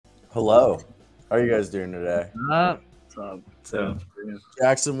Hello. How are you guys doing today? So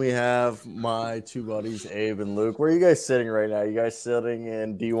Jackson, we have my two buddies, Abe and Luke. Where are you guys sitting right now? You guys sitting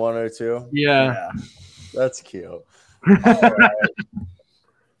in D102? yeah, That's cute. All right.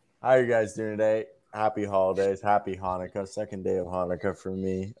 How are you guys doing today? Happy holidays. Happy Hanukkah. Second day of Hanukkah for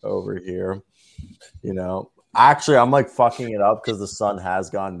me over here. Actually, I'm like fucking it up because the sun has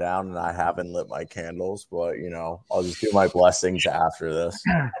gone down and I haven't lit my candles, but I'll just do my blessings after this.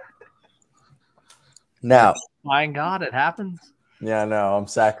 Now, my God, it happens. yeah, no, I'm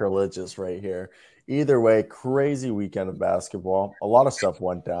sacrilegious right here. Either way, crazy weekend of basketball. A lot of stuff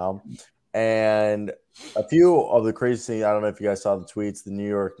went down. And a few of the crazy things, I don't know if you guys saw the tweets, the New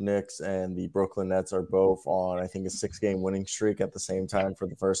York Knicks and the Brooklyn Nets are both on, I think, a 6-game winning streak at the same time for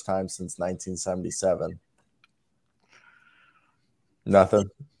the first time since 1977. Nothing.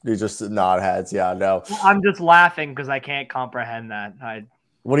 You just nod heads. Yeah, no. I'm just laughing because I can't comprehend that.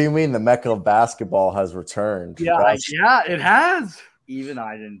 What do you mean the Mecca of basketball has returned? Yeah, it has. Even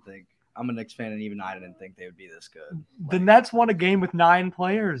I didn't think. I'm a Knicks fan, and even I didn't think they would be this good. The Nets won a game with 9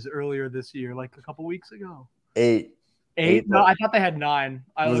 players earlier this year, like a couple weeks ago. 8. 8? No, I thought they had 9.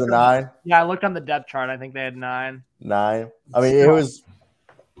 Was it 9? Yeah, I looked on the depth chart. I think they had 9. 9. I mean, it was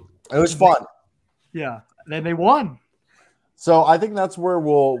fun. Yeah, then they won. So I think that's where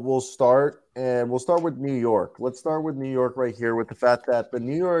we'll start, and we'll start with New York. Let's start with New York right here with the fact that the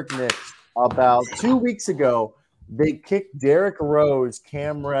New York Knicks about 2 weeks ago they kicked Derrick Rose,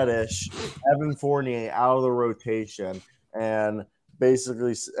 Cam Reddish, Evan Fournier out of the rotation, and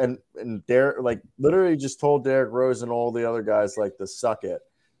basically and Derrick literally just told Derrick Rose and all the other guys to suck it.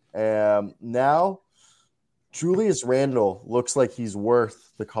 And now Julius Randle looks like he's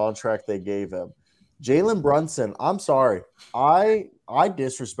worth the contract they gave him. Jalen Brunson, I'm sorry. I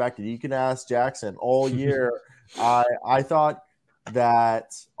disrespected. You can ask Jackson all year. I thought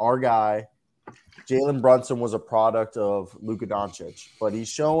that our guy, Jalen Brunson, was a product of Luka Doncic, but he's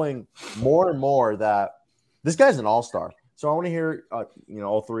showing more and more that this guy's an all-star. So I want to hear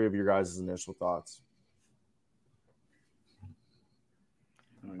all three of your guys' initial thoughts.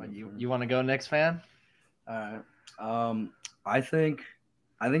 You want to go Knicks fan? All right. I think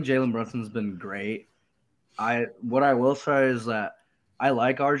Jalen Brunson's been great. What I will say is that I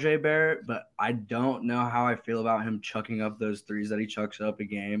like RJ Barrett, but I don't know how I feel about him chucking up those threes that he chucks up a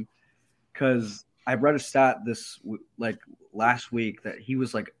game. Because I read a stat last week that he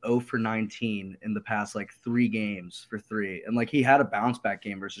was 0 for 19 in the past 3 games for 3, and he had a bounce back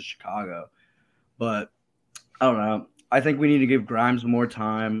game versus Chicago. But I don't know. I think we need to give Grimes more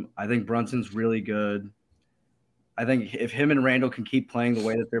time. I think Brunson's really good. I think if him and Randall can keep playing the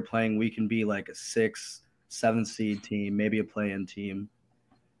way that they're playing, we can be a 6, 7 seed team, maybe a play-in team.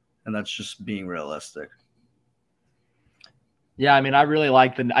 And that's just being realistic. Yeah, I mean, I really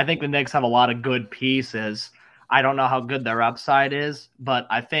like I think the Knicks have a lot of good pieces. I don't know how good their upside is, but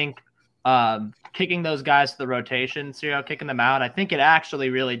I think kicking those guys to the rotation, kicking them out, I think it actually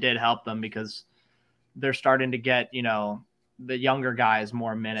really did help them because they're starting to get, the younger guys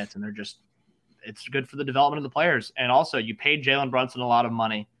more minutes, and it's good for the development of the players. And also, you paid Jalen Brunson a lot of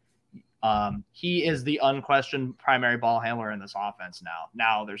money. He is the unquestioned primary ball handler in this offense now.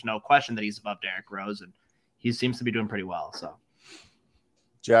 Now, there's no question that he's above Derrick Rose, and he seems to be doing pretty well. So,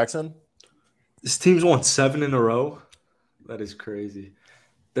 Jackson? This team's won 7 in a row. That is crazy.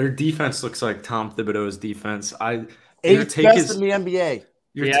 Their defense looks like Tom Thibodeau's defense. Eighth best in the NBA.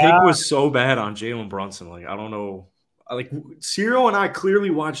 Your take was so bad on Jalen Brunson. I don't know. Cyril and I clearly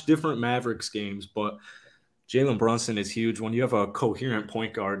watch different Mavericks games, but Jalen Brunson is huge. When you have a coherent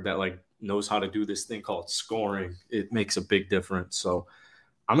point guard that knows how to do this thing called scoring, it makes a big difference. So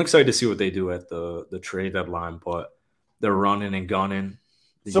I'm excited to see what they do at the trade deadline, but they're running and gunning.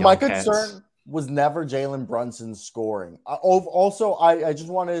 So my concern was never Jalen Brunson's scoring. I just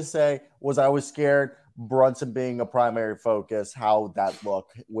wanted to say I was scared Brunson being a primary focus, how that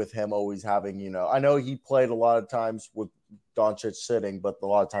looked with him always having, I know he played a lot of times with Doncic sitting, but a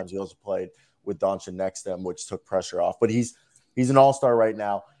lot of times he also played with Doncic next to him, which took pressure off. But he's an all-star right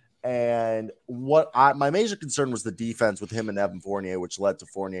now. And my major concern was the defense with him and Evan Fournier, which led to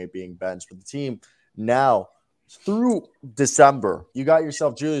Fournier being benched. But the team now, through December, you got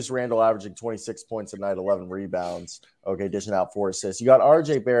yourself Julius Randle averaging 26 points a night, 11 rebounds, dishing out 4 assists. You got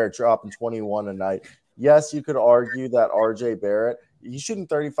RJ Barrett dropping 21 a night. Yes, you could argue that RJ Barrett, he's shooting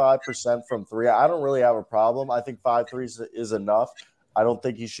 35% from 3. I don't really have a problem. I think 5 threes is enough. I don't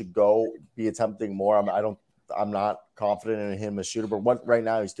think he should be attempting more. I'm not confident in him as shooter, but what right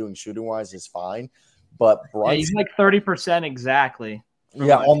now he's doing shooting wise is fine. But Brunson, he's 30% exactly.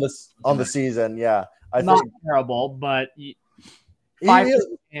 Yeah, on the season, yeah. Not terrible, but 5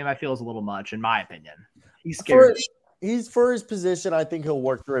 game, I feel, is a little much, in my opinion. He's scary. He's for his position. I think he'll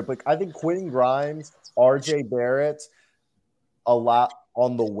work through it. But I think Quentin Grimes, RJ Barrett,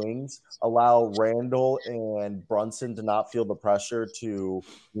 on the wings, allow Randall and Brunson to not feel the pressure to,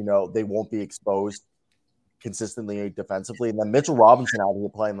 they won't be exposed consistently defensively. And then Mitchell Robinson out here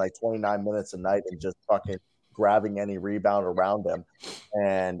playing like 29 minutes a night and just fucking grabbing any rebound around him.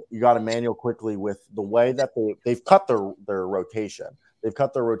 And you got Emmanuel Quickley with the way that they've cut their rotation. They've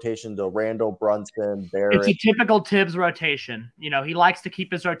cut their rotation to Randall, Brunson, Barrett. It's a typical Tibbs rotation. He likes to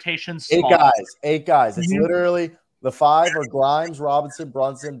keep his rotations small. 8 guys. It's literally the 5 are Grimes, Robinson,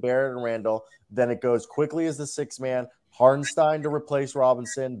 Brunson, Barrett, and Randall. Then it goes Quickley as the 6th man, Hartenstein to replace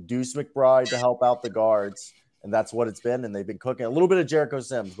Robinson, Deuce McBride to help out the guards. And that's what it's been. And they've been cooking a little bit of Jericho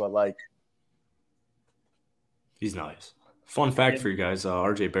Sims, but he's nice. Fun fact for you guys,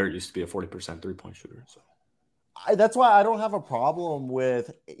 RJ Barrett used to be a 40% three-point shooter. So that's why I don't have a problem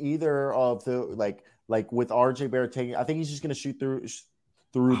with either of the like with RJ Barrett taking. I think he's just going to shoot through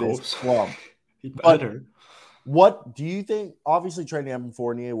this slump. He better. What do you think? Obviously, trading Evan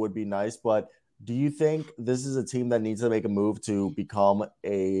Fournier would be nice, but do you think this is a team that needs to make a move to become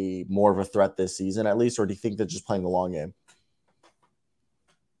more of a threat this season, at least, or do you think they're just playing the long game?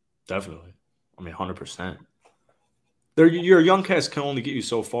 Definitely. 100%. Your young cast can only get you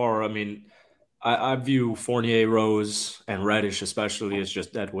so far. I view Fournier, Rose, and Reddish especially as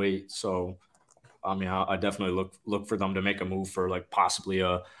just dead weight. So, I definitely look for them to make a move for possibly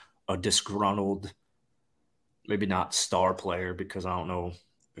a disgruntled, maybe not star player, because I don't know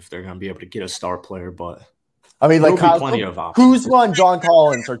if they're going to be able to get a star player. But plenty of options. Kuzma and John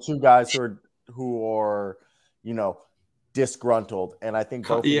Collins are 2 guys who are disgruntled, and I think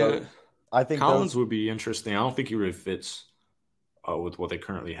both. Of those, I think Collins would be interesting. I don't think he really fits with what they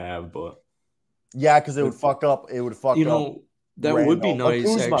currently have, but. Yeah, because it would fuck up. That Randall. Would be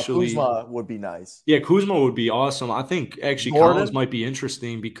nice, actually. Kuzma would be nice. Yeah, Kuzma would be awesome. I think actually Collins might be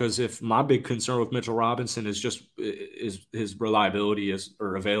interesting because if my big concern with Mitchell Robinson is just his reliability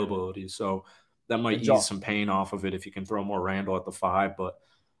or availability, so that might ease some pain off of it if you can throw more Randall at the 5. But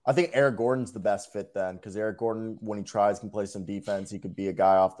I think Eric Gordon's the best fit then, because Eric Gordon, when he tries, can play some defense. He could be a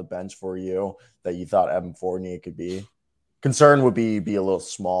guy off the bench for you that you thought Evan Fournier could be. Concern would be a little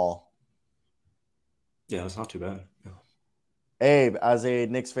small. Yeah, that's not too bad. Yeah. Abe, as a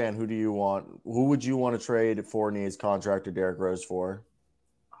Knicks fan, who do you want? Who would you want to trade Fournier's contract to Derrick Rose for?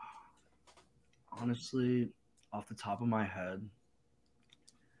 Honestly, off the top of my head,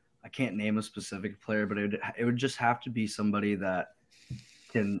 I can't name a specific player, but it would just have to be somebody that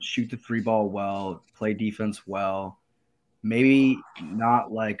can shoot the 3 ball well, play defense well. Maybe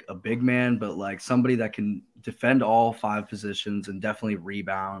not like a big man, but somebody that can defend all 5 positions and definitely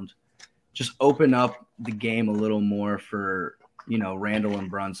rebound. Just open up the game a little more for, Randall and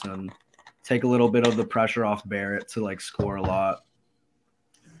Brunson. Take a little bit of the pressure off Barrett to score a lot.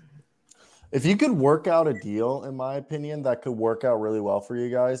 If you could work out a deal, in my opinion, that could work out really well for you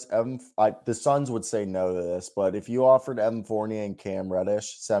guys, the Suns would say no to this, but if you offered Evan Fournier and Cam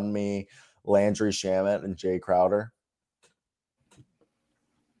Reddish, send me Landry Shamet and Jay Crowder.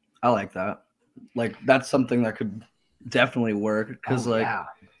 I like that. That's something that could definitely work because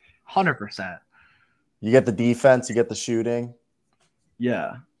 100%. You get the defense, you get the shooting.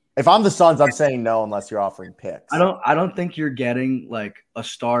 Yeah. If I'm the Suns, I'm saying no unless you're offering picks. I don't think you're getting a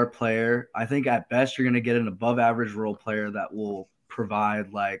star player. I think at best you're going to get an above average role player that will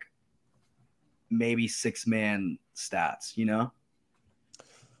provide maybe 6-man stats,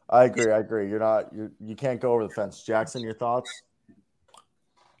 I agree. You can't go over the fence. Jackson, your thoughts?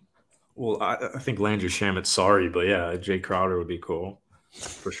 Well, I think Landry Shamet's sorry, but yeah, Jay Crowder would be cool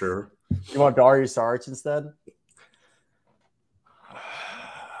for sure. You want Darius Saric instead?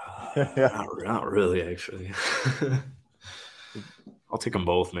 Not really, actually. I'll take them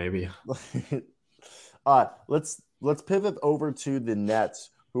both, maybe. Let's pivot over to the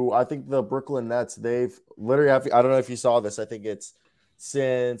Nets, who I think the Brooklyn Nets, they've literally, I don't know if you saw this. I think it's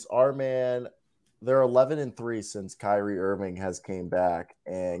since our man, they're 11-3 since Kyrie Irving has came back.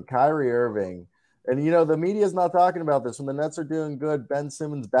 And Kyrie Irving, and the media's not talking about this. When the Nets are doing good, Ben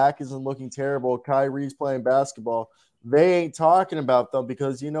Simmons' back isn't looking terrible. Kyrie's playing basketball. They ain't talking about them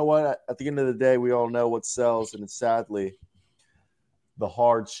because you know what? At the end of the day, we all know what sells, and it's sadly the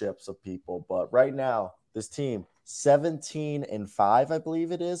hardships of people. But right now, this team, 17-5, I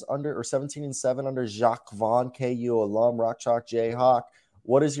believe it is, 17-7 under Jacques Vaughn, KU alum, Rock Chalk Jayhawk.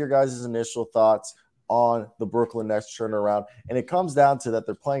 What is your guys' initial thoughts on the Brooklyn Nets turnaround? And it comes down to that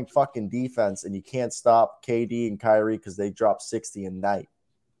they're playing fucking defense, and you can't stop KD and Kyrie because they drop 60 a night.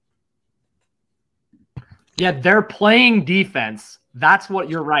 Yeah, they're playing defense. That's what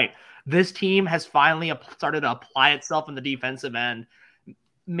you're right. This team has finally started to apply itself in the defensive end.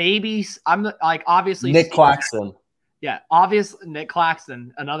 Maybe I'm like, obviously Nick Claxton. Yeah, obviously Nick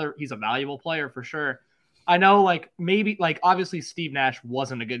Claxton, he's a valuable player for sure. I know, like, maybe, like, obviously Steve Nash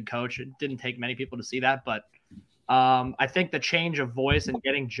wasn't a good coach. It didn't take many people to see that, but I think the change of voice and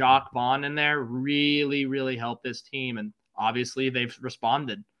getting Jacque Vaughn in there really, really helped this team. And obviously they've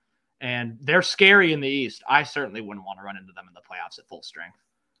responded. And they're scary in the East. I certainly wouldn't want to run into them in the playoffs at full strength.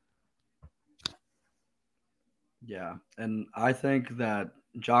 Yeah, and I think that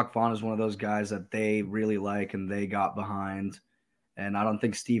Jacque Vaughn is one of those guys that they really like and they got behind. And I don't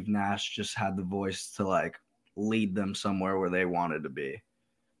think Steve Nash just had the voice to, like, lead them somewhere where they wanted to be.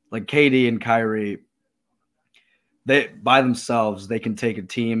 Like KD and Kyrie, they by themselves, they can take a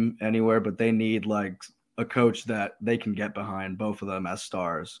team anywhere, but they need, like, a coach that they can get behind, both of them as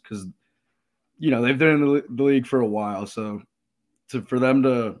stars. Because, you know, they've been in the league for a while. So for them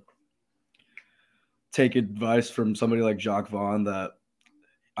to take advice from somebody like Jacque Vaughn, that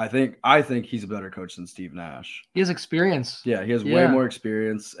I think he's a better coach than Steve Nash. He has experience. Yeah, he has way more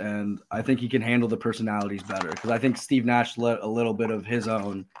experience, and I think he can handle the personalities better. Because I think Steve Nash let a little bit of his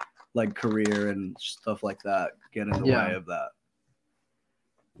own, like, career and stuff like that get in the way of that.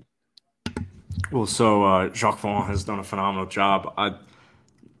 Well, so Jacque Vaughn has done a phenomenal job.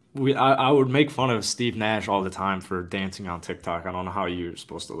 I would make fun of Steve Nash all the time for dancing on TikTok. I don't know how you're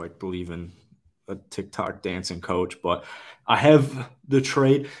supposed to, like, believe in a TikTok dancing coach, but I have the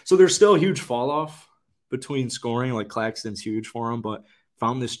trade. So there's still a huge fall off between scoring. Like, Claxton's huge for him, but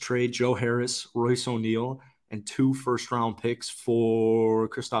found this trade: Joe Harris, Royce O'Neal, and 2 first-round picks for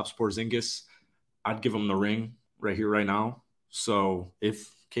Kristaps Porzingis. I'd give him the ring right here, right now. So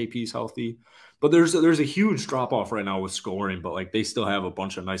if KP's healthy, but there's a huge drop off right now with scoring, but, like, they still have a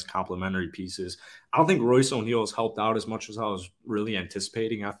bunch of nice complementary pieces. I don't think Royce O'Neal has helped out as much as I was really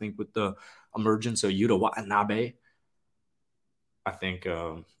anticipating. I think with the emergence of Yuta Watanabe, I think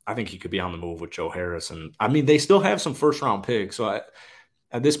he could be on the move with Joe Harris. And I mean, they still have some first round picks. So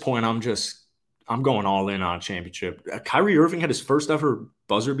at this point, I'm going all in on championship. Kyrie Irving had his first ever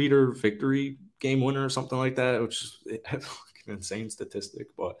buzzer beater victory game winner or something like that, which is an insane statistic,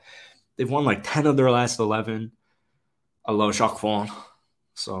 but they've won like 10 of their last 11. I love Jacque Vaughn.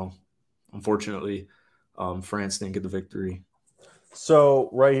 So unfortunately, France didn't get the victory. So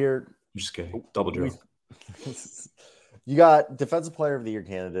right here, I'm just kidding. Double drill. You got Defensive Player of the Year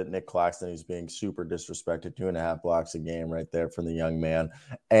candidate Nick Claxton, who's being super disrespected, 2.5 blocks a game right there from the young man.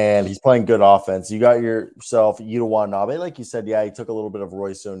 And he's playing good offense. You got yourself Yuta Watanabe. Like you said, yeah, he took a little bit of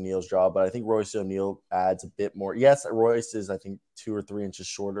Royce O'Neal's job, but I think Royce O'Neal adds a bit more. Yes, Royce is, I think, 2 or 3 inches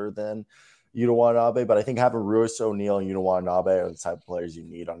shorter than Yuta Watanabe, but I think having Royce O'Neal and Yuta Watanabe are the type of players you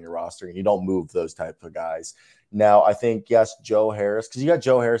need on your roster, and you don't move those type of guys. Now, I think, yes, Joe Harris, because you got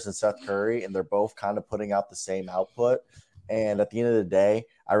Joe Harris and Seth Curry, and they're both kind of putting out the same output. And at the end of the day,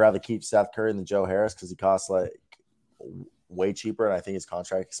 I'd rather keep Seth Curry than Joe Harris because he costs, like, way cheaper, and I think his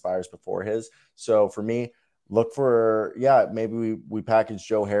contract expires before his. So for me, look for, maybe we package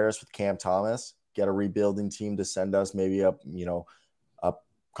Joe Harris with Cam Thomas, get a rebuilding team to send us maybe a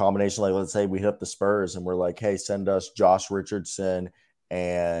combination. Like, let's say we hit up the Spurs and we're like, hey, send us Josh Richardson,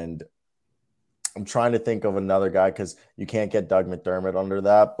 and I'm trying to think of another guy because you can't get Doug McDermott under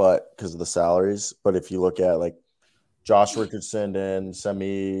that, but because of the salaries. But if you look at, like, Josh Richardson and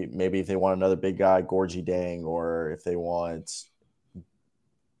maybe if they want another big guy, Gorgie Dang, or if they want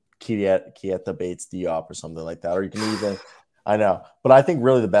Keita Bates Diop or something like that. Or you can even – I know. But I think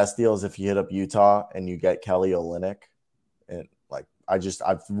really the best deal is if you hit up Utah and you get Kelly Olynyk. And, like, I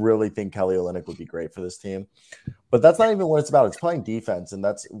really think Kelly Olynyk would be great for this team. But that's not even what it's about. It's playing defense, and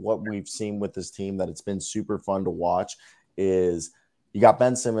that's what we've seen with this team, that it's been super fun to watch, is you got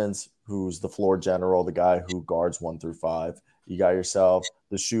Ben Simmons, who's the floor general, the guy who guards 1 through 5. You got yourself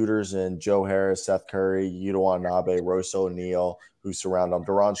the shooters in Joe Harris, Seth Curry, Yuta Watanabe, Royce O'Neal, who surround him.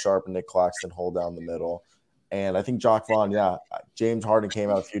 Deron Sharp and Nick Claxton hold down the middle. And I think Jacque Vaughn, James Harden came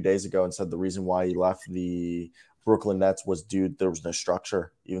out a few days ago and said the reason why he left the Brooklyn Nets was, there was no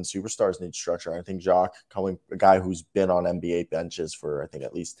structure. Even superstars need structure. I think Jacque, a guy who's been on NBA benches for, I think,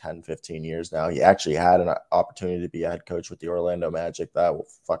 at least 10, 15 years now. He actually had an opportunity to be a head coach with the Orlando Magic. That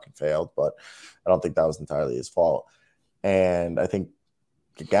fucking failed, but I don't think that was entirely his fault. And I think,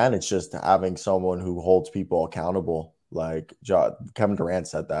 again, it's just having someone who holds people accountable. Like Kevin Durant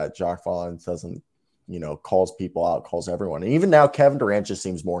said that. Jacque Vaughn doesn't, calls people out, calls everyone. And even now, Kevin Durant just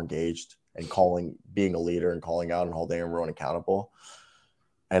seems more engaged and being a leader and calling out and holding everyone accountable.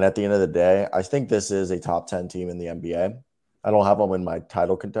 And at the end of the day, I think this is a top 10 team in the NBA. I don't have them in my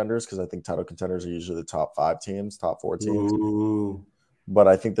title contenders because I think title contenders are usually the top 5 teams, top 4 teams. Ooh. But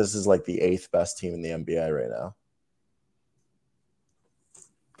I think this is like the 8th best team in the NBA right now.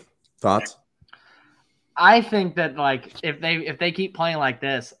 Thoughts? I think that like if they keep playing like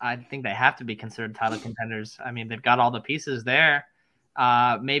this, I think they have to be considered title contenders. I mean, they've got all the pieces there.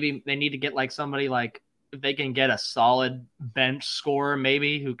 Maybe they need to get like somebody like if they can get a solid bench scorer,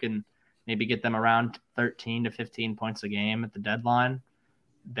 maybe who can maybe get them around 13 to 15 points a game at the deadline.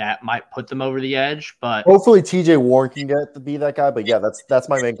 That might put them over the edge, but hopefully TJ Warren can get to be that guy. But yeah, that's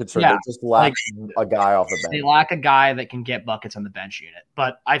my main concern. Yeah, they just lack a guy off the bench. They lack a guy that can get buckets on the bench unit.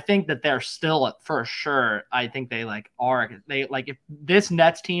 But I think that they're still for sure. I think they if this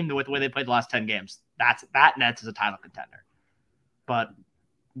Nets team with the way they played the last 10 games, that Nets is a title contender. But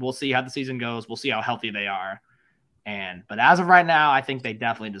we'll see how the season goes. We'll see how healthy they are. But as of right now, I think they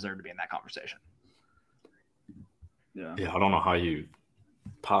definitely deserve to be in that conversation. Yeah, I don't know how you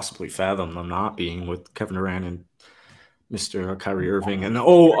possibly fathom them not being with Kevin Durant and Mr. Kyrie Irving. And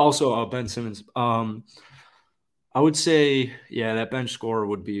also Ben Simmons. I would say, that bench scorer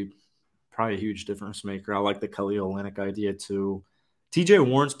would be probably a huge difference maker. I like the Kelly Olynyk idea too. TJ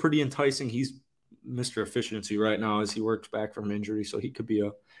Warren's pretty enticing. He's Mr. Efficiency right now as he works back from injury, so he could be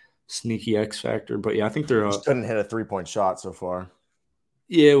a sneaky X factor. But I think they're just couldn't hit a 3-point shot so far.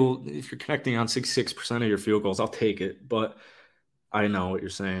 Yeah, well, if you're connecting on 66% of your field goals, I'll take it. But I know what you're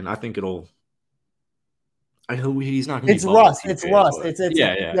saying. I think he's not going to be rust. TJ, it's rust.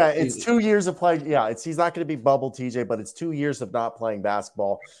 But It's 2 years of playing. Yeah, he's not going to be bubble TJ, but it's 2 years of not playing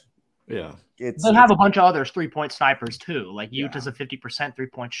basketball. Yeah. They have a bunch of other 3-point snipers too. Like Utah's a 50%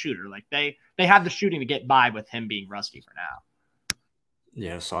 3-point shooter. Like they have the shooting to get by with him being rusty for now.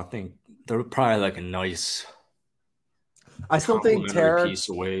 Yeah, so I think they're probably like a nice. I still think Terrence piece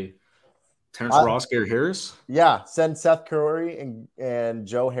away. Terrence Ross, Gary Harris. Yeah, send Seth Curry and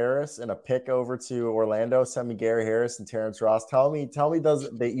Joe Harris and a pick over to Orlando. Send me Gary Harris and Terrence Ross. Tell me,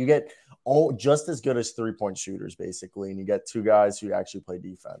 you get just as good as 3-point shooters basically, and you get 2 guys who actually play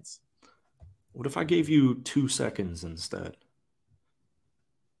defense. What if I gave you 2 seconds instead?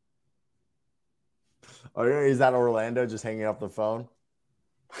 Oh, is that Orlando just hanging up the phone?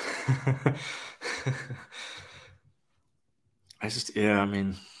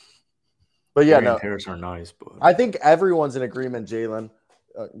 But Harris are nice. But I think everyone's in agreement. Jalen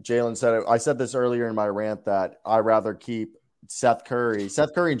said it. I said this earlier in my rant that I'd rather keep Seth Curry.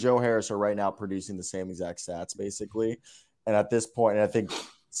 Seth Curry and Joe Harris are right now producing the same exact stats, basically. And at this point, I think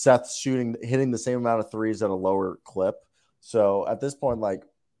Seth's hitting the same amount of threes at a lower clip. So at this point, like,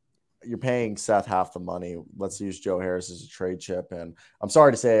 you're paying Seth half the money. Let's use Joe Harris as a trade chip. And I'm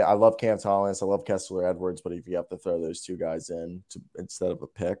sorry to say, I love Cam Thomas. I love Kessler Edwards. But if you have to throw those 2 guys in instead of a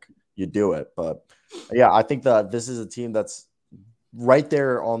pick, you do it. But yeah, I think that this is a team that's right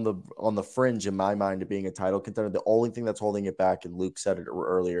there on the fringe in my mind of being a title contender. The only thing that's holding it back, and Luke said it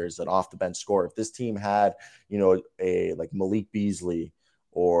earlier, is an off the bench score. If this team had, a like Malik Beasley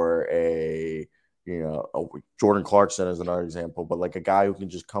or a Jordan Clarkson is another example, but like a guy who can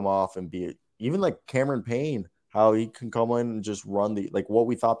just come off and be even like Cameron Payne, how he can come in and just run what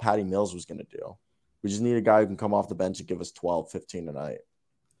we thought Patty Mills was going to do. We just need a guy who can come off the bench and give us 12, 15 a night.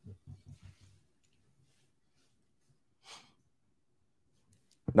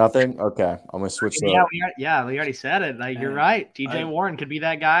 Nothing? Okay. I'm going to switch. We already said it. Like, you're right. TJ Warren could be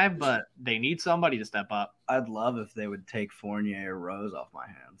that guy, but they need somebody to step up. I'd love if they would take Fournier or Rose off my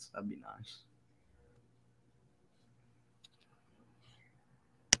hands. That'd be nice.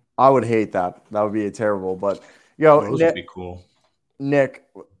 I would hate that. That would be terrible. But, those would be cool. Nick,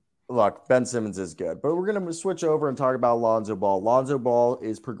 look, Ben Simmons is good. But we're going to switch over and talk about Lonzo Ball. Lonzo Ball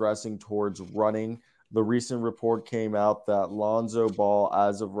is progressing towards running. The recent report came out that Lonzo Ball,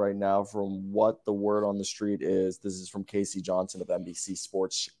 as of right now, from what the word on the street is, this is from Casey Johnson of NBC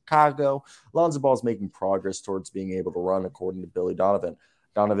Sports Chicago, Lonzo Ball is making progress towards being able to run, according to Billy Donovan.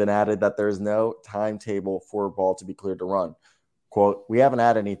 Donovan added that there is no timetable for Ball to be cleared to run. Quote, we haven't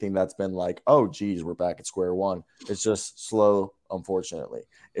had anything that's been like, oh, geez, we're back at square one. It's just slow, unfortunately.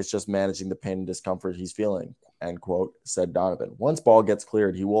 It's just managing the pain and discomfort he's feeling, end quote, said Donovan. Once Ball gets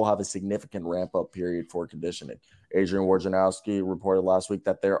cleared, he will have a significant ramp-up period for conditioning. Adrian Wojnarowski reported last week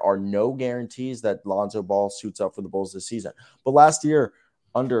that there are no guarantees that Lonzo Ball suits up for the Bulls this season. But last year,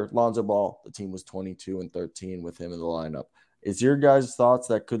 under Lonzo Ball, the team was 22-13 with him in the lineup. Is your guys' thoughts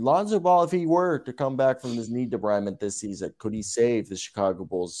that could Lonzo Ball, if he were to come back from this knee debridement this season, could he save the Chicago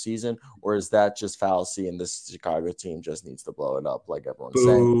Bulls season, or is that just fallacy and this Chicago team just needs to blow it up like everyone's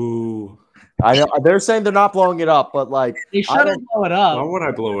saying? I know they're saying they're not blowing it up, but like they shouldn't blow it up. Why would I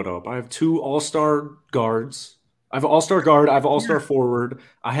blow it up? I have 2 all-star guards. I have an all-star guard. I have an all-star forward.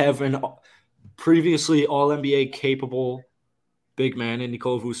 I have an previously All-NBA capable big man in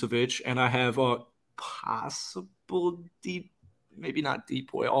Nikola Vucevic, and I have a possible deep, maybe not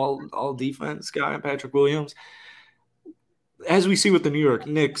deep boy, all defense guy, Patrick Williams. As we see with the New York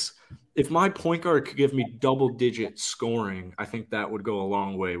Knicks, if my point guard could give me double-digit scoring, I think that would go a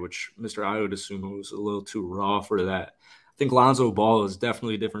long way, which Mr. Ayo Dosunmu was a little too raw for that. I think Lonzo Ball is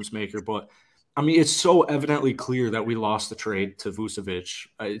definitely a difference maker, but I mean, it's so evidently clear that we lost the trade to Vucevic.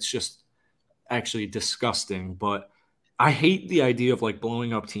 It's just actually disgusting, but I hate the idea of like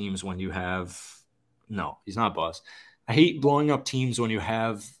blowing up teams when you have – no, he's not Buzz. I hate blowing up teams when you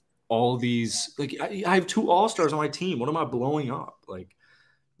have all these – like I have 2 All-Stars on my team. What am I blowing up? Like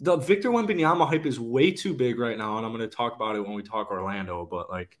the Victor Wembanyama hype is way too big right now, and I'm going to talk about it when we talk Orlando, but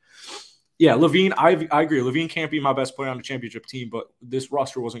like – yeah, LaVine, I agree. LaVine can't be my best player on the championship team, but this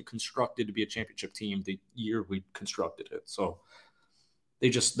roster wasn't constructed to be a championship team the year we constructed it. So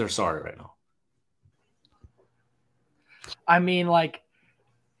they're sorry right now. I mean, like,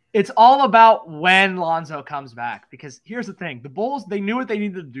 it's all about when Lonzo comes back, because here's the thing. The Bulls, they knew what they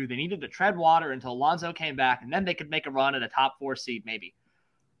needed to do. They needed to tread water until Lonzo came back, and then they could make a run at a top 4 seed maybe.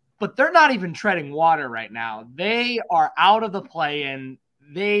 But they're not even treading water right now. They are out of the play-in.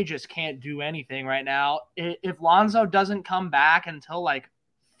 They just can't do anything right now. If Lonzo doesn't come back until like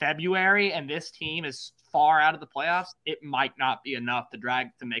February and this team is far out of the playoffs, it might not be enough to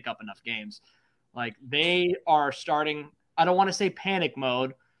make up enough games. Like they are starting, I don't want to say panic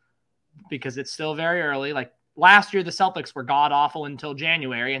mode because it's still very early. Like last year, the Celtics were god awful until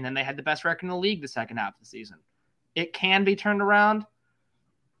January, and then they had the best record in the league the second half of the season. It can be turned around.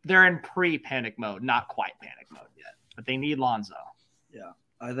 They're in pre-panic mode, not quite panic mode yet, but they need Lonzo. Yeah,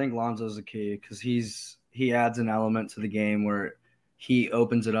 I think Lonzo's the key because he adds an element to the game where he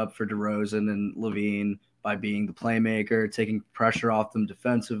opens it up for DeRozan and LaVine by being the playmaker, taking pressure off them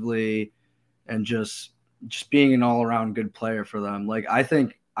defensively, and just being an all-around good player for them. Like I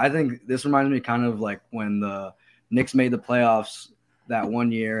think this reminds me kind of like when the Knicks made the playoffs that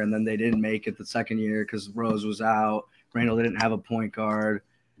one year and then they didn't make it the second year because Rose was out, Randall didn't have a point guard,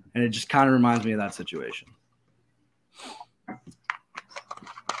 and it just kind of reminds me of that situation.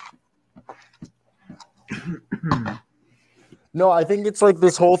 No, I think it's like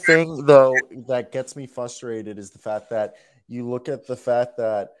this whole thing, though, that gets me frustrated is the fact that you look at the fact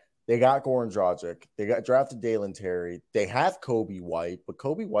that they got Goran Dragic, they got drafted Dalen Terry, they have Kobe White, but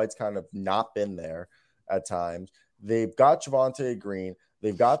Kobe White's kind of not been there at times. They've got Javonte Green,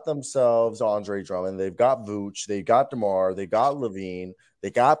 they've got themselves Andre Drummond, they've got Vooch, they got DeMar, they got LaVine,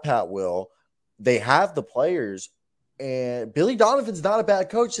 they got Pat Will, they have the players, and Billy Donovan's not a bad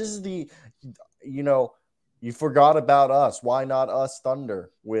coach. This is you forgot about us. Why not us Thunder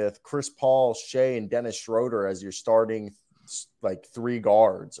with Chris Paul, Shea, and Dennis Schroeder as your starting like 3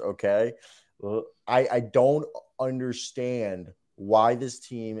 guards, okay? I don't understand why this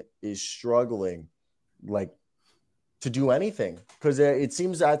team is struggling like to do anything because it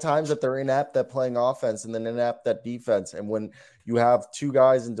seems at times that they're inept at playing offense and then inept at defense. And when you have 2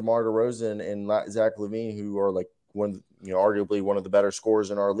 guys in DeMar DeRozan and Zach LaVine who are like arguably one of the better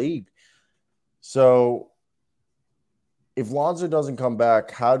scorers in our league. So if Lonzo doesn't come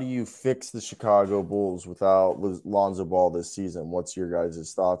back, how do you fix the Chicago Bulls without Lonzo Ball this season? What's your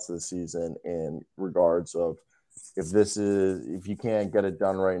guys' thoughts this season in regards of if you can't get it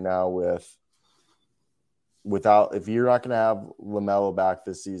done right now if you're not going to have LaMelo back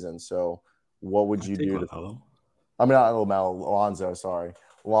this season, so what would you do?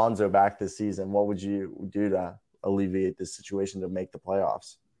 Lonzo back this season. What would you do to alleviate this situation to make the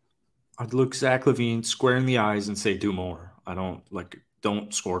playoffs? I'd look Zach LaVine square in the eyes and say, do more.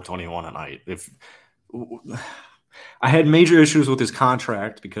 Don't score 21 a night. I had major issues with his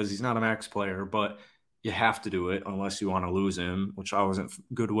contract because he's not a max player, but you have to do it unless you want to lose him, which I wasn't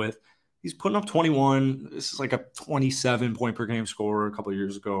good with. He's putting up 21. This is like a 27 point per game scorer a couple of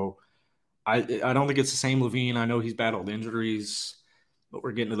years ago. I don't think it's the same LaVine. I know he's battled injuries, but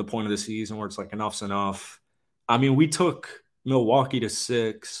we're getting to the point of the season where it's like enough's enough. I mean, we took Milwaukee to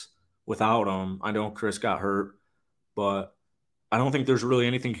 6 without him. I know Chris got hurt, but I don't think there's really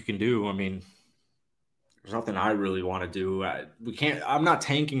anything you can do. I mean, there's nothing I really want to do. I'm not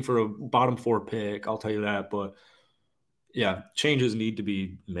tanking for a bottom 4 pick, I'll tell you that. But yeah, changes need to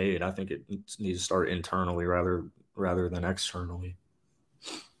be made. I think it needs to start internally rather than externally.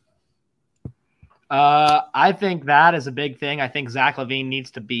 I think that is a big thing. I think Zach LaVine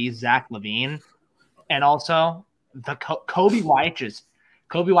needs to be Zach LaVine. And also the Kobe White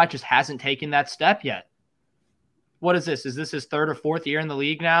just hasn't taken that step yet. What is this? Is this his 3rd or 4th year in the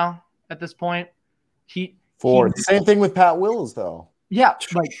league now at this point? Same thing with Pat Wills, though. Yeah,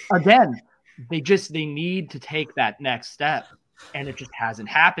 like again, they need to take that next step, and it just hasn't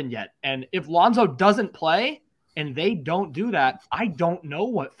happened yet. And if Lonzo doesn't play and they don't do that, I don't know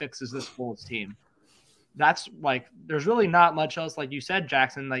what fixes this Bulls team. That's like, there's really not much else. Like you said,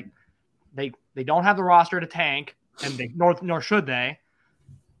 Jackson, like they don't have the roster to tank, and nor should they.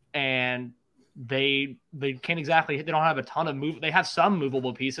 And they can't exactly, they don't have a ton of they have some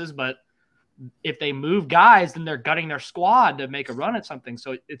movable pieces, but if they move guys, then they're gutting their squad to make a run at something.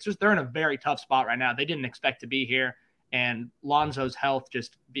 So it's just, they're in a very tough spot right now. They didn't expect to be here, and Lonzo's health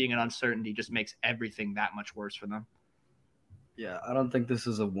just being an uncertainty just makes everything that much worse for them. Yeah, I don't think this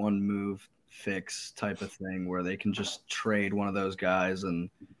is a one move fix type of thing where they can just trade one of those guys and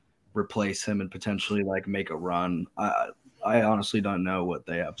replace him and potentially like make a run. I honestly don't know what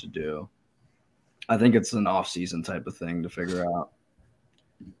they have to do. I think it's an off-season type of thing to figure out.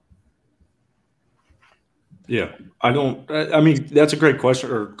 Yeah, I mean, that's a great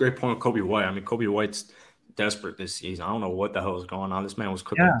question or great point with Kobe White. I mean, Kobe White's desperate this season. I don't know what the hell is going on. This man was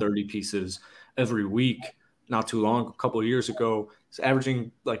cooking 30 pieces every week not too long, a couple of years ago. He's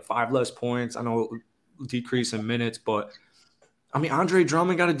averaging like 5 less points. I know decrease in minutes, but I mean, Andre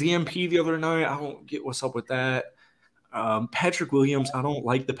Drummond got a DMP the other night. I don't get what's up with that. Patrick Williams, I don't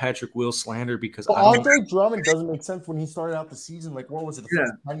like the Patrick Will slander because Andre Drummond doesn't make sense when he started out the season. Like, what was it? The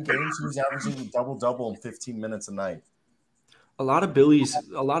first 10 games, he was averaging double in 15 minutes a night. A lot of Billy's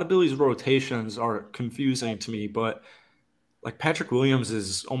rotations are confusing to me, but like Patrick Williams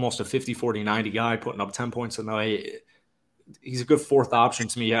is almost a 50-40-90 guy putting up 10 points a night. He's a good fourth option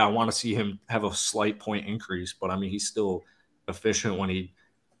to me. Yeah, I want to see him have a slight point increase, but I mean, he's still efficient when he.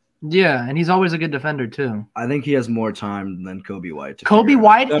 Yeah, and he's always a good defender too. I think he has more time than Kobe White. Kobe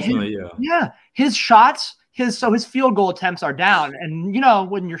White, definitely, his shots, his field goal attempts are down, and you know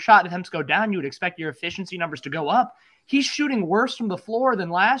when your shot attempts go down, you would expect your efficiency numbers to go up. He's shooting worse from the floor than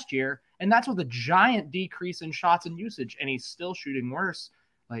last year, and that's with a giant decrease in shots and usage, and he's still shooting worse.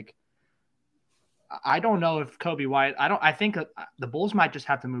 Like, I don't know if Kobe White. I think the Bulls might just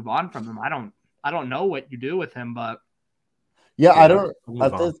have to move on from him. I don't know what you do with him, but. Yeah, I don't.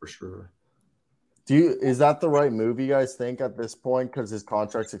 For sure. Is that the right move, you guys think, at this point? Because his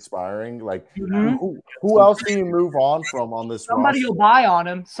contract's expiring. Like, who else do you move on from on this? Somebody will buy on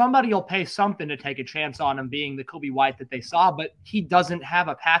him. Somebody will pay something to take a chance on him being the Kobe White that they saw. But he doesn't have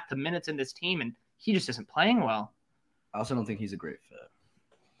a path to minutes in this team, and he just isn't playing well. I also don't think he's a great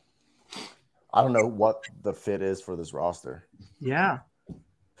fit. I don't know what the fit is for this roster. Yeah,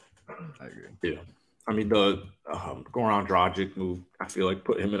 I agree. Yeah. I mean, the Goran Dragic move, I feel like,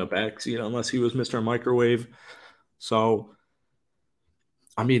 put him in a backseat unless he was Mr. Microwave. So,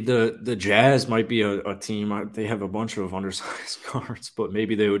 I mean, the Jazz might be a team. They have a bunch of undersized guards, but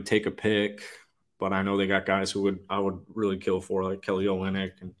maybe they would take a pick. But I know they got guys who I would really kill for, like Kelly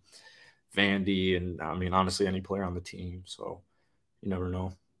Olynyk and Vandy, and I mean, honestly, any player on the team. So, you never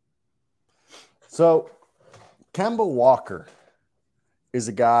know. So, Kemba Walker is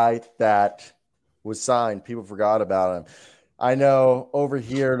a guy that was signed. People forgot about him. I know over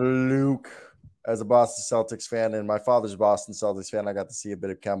here, Luke, as a Boston Celtics fan, and my father's a Boston Celtics fan, I got to see a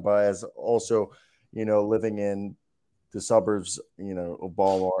bit of Kemba. As also, living in the suburbs, of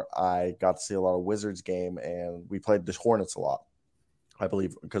Baltimore, I got to see a lot of Wizards game, and we played the Hornets a lot, I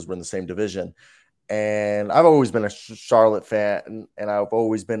believe, because we're in the same division. And I've always been a Charlotte fan, and I've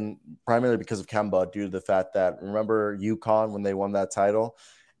always been primarily because of Kemba, due to the fact that, remember UConn when they won that title?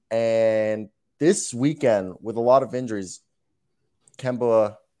 And this weekend, with a lot of injuries,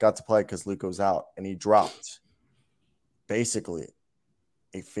 Kemba got to play because Luka was out, and he dropped basically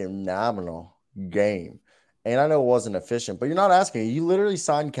a phenomenal game. And I know it wasn't efficient, but you're not asking. You literally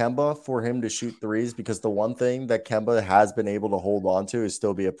signed Kemba for him to shoot threes, because the one thing that Kemba has been able to hold on to is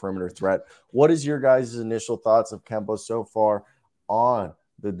still be a perimeter threat. What is your guys' initial thoughts of Kemba so far on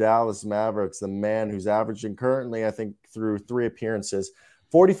the Dallas Mavericks, the man who's averaging currently, I think, through 3 appearances,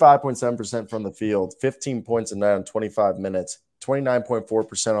 45.7% from the field, 15 points a night on 25 minutes,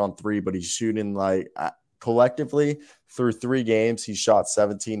 29.4% on 3, but he's shooting like collectively through 3 games, he shot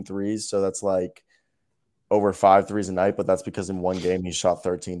 17 threes. So that's like over 5 threes a night, but that's because in one game he shot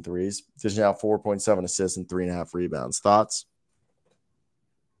 13 threes. Dishing out 4.7 assists and 3.5 rebounds. Thoughts?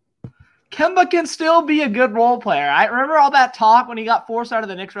 Kemba can still be a good role player. I remember all that talk when he got forced out of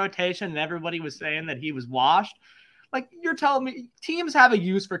the Knicks rotation and everybody was saying that he was washed. Like, you're telling me teams have a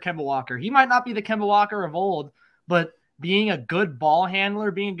use for Kemba Walker. He might not be the Kemba Walker of old, but being a good ball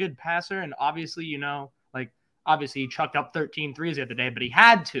handler, being a good passer, and obviously, obviously he chucked up 13 threes the other day, but he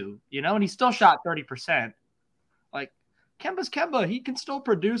had to, and he still shot 30%. Like, Kemba's Kemba. He can still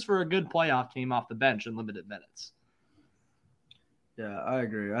produce for a good playoff team off the bench in limited minutes. Yeah, I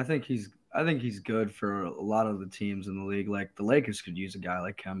agree. I think he's good for a lot of the teams in the league. Like the Lakers could use a guy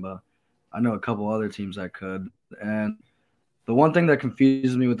like Kemba. I know a couple other teams that could. And the one thing that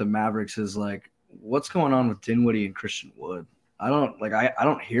confuses me with the Mavericks is like what's going on with Dinwiddie and Christian Wood. I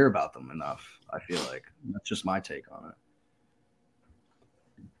don't hear about them enough. I feel like that's just my take on it.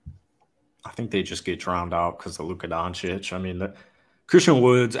 I think they just get drowned out because of Luka Doncic. I mean, Christian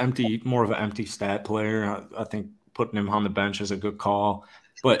Wood's more of an empty stat player. I think putting him on the bench is a good call.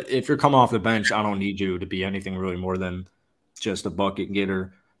 But if you're coming off the bench, I don't need you to be anything really more than just a bucket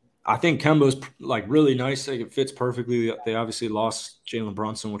getter. I think Kemba's like really nice. It fits perfectly. They obviously lost Jalen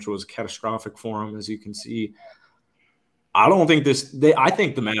Brunson, which was catastrophic for him, as you can see. I don't think I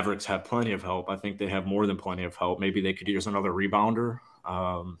think the Mavericks have plenty of help. I think they have more than plenty of help. Maybe they could use another rebounder.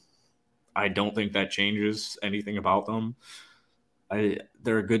 I don't think that changes anything about them.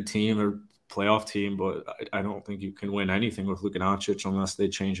 They're a good team, they're a playoff team, but I don't think you can win anything with Luka Doncic unless they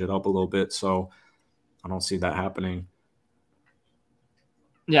change it up a little bit. So I don't see that happening.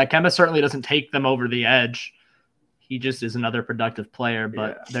 Yeah, Kemba certainly doesn't take them over the edge. He just is another productive player,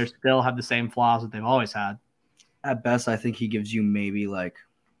 but they still have the same flaws that they've always had. At best, I think he gives you maybe like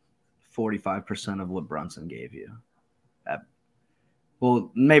 45% of what Brunson gave you.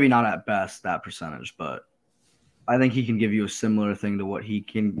 Well, maybe not at best that percentage, but I think he can give you a similar thing to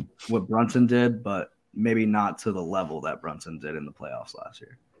what Brunson did, but maybe not to the level that Brunson did in the playoffs last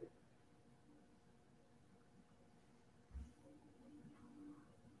year.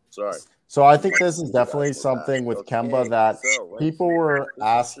 Sorry. So I think this is definitely something with Kemba that people were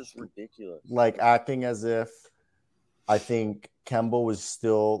acting as if I think Kemba was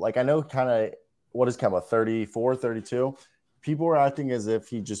still like, I know kind of what is Kemba, 34, 32? People were acting as if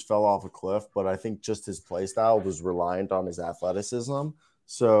he just fell off a cliff, but I think just his play style was reliant on his athleticism.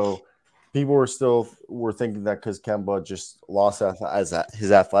 So people were thinking that because Kemba just lost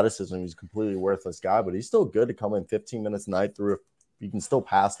his athleticism, he's a completely worthless guy, but he's still good to come in 15 minutes a night through. You can still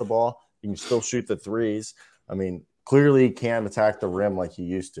pass the ball. You can still shoot the threes. I mean, clearly he can't attack the rim like he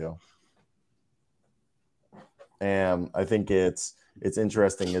used to. And I think it's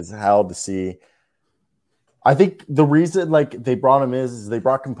interesting as hell to see. I think the reason like they brought him is they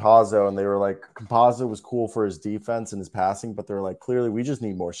brought Campazzo, and they were like, Campazzo was cool for his defense and his passing, but they're like, clearly we just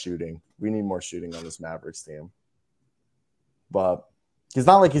need more shooting. We need more shooting on this Mavericks team. But it's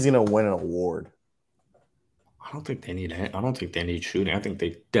not like he's going to win an award. I don't think they need shooting. I think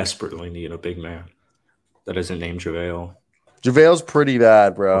they desperately need a big man that isn't named JaVale. JaVale's pretty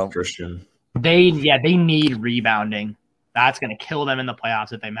bad, bro. Christian. They need rebounding. That's going to kill them in the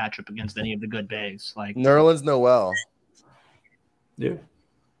playoffs if they match up against any of the good bigs. Like Nerlens Noel. Yeah.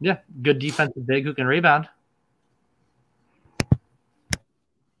 Yeah, good defensive big who can rebound.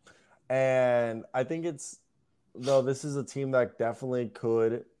 And I think this is a team that definitely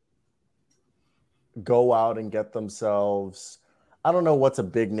could go out and get themselves, I don't know what's a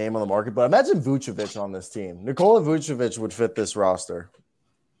big name on the market, but imagine Vucevic on this team. Nikola Vucevic would fit this roster.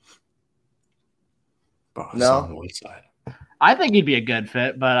 No? I think he'd be a good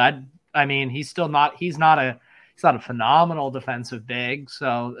fit, but I mean, he's not a phenomenal defensive big.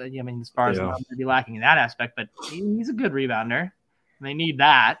 So, I mean, as far as I'm going to be lacking in that aspect, but he's a good rebounder. They need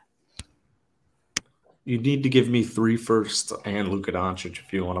that. You need to give me 3 firsts and Luka Doncic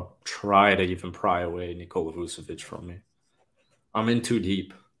if you want to try to even pry away Nikola Vucevic from me. I'm in too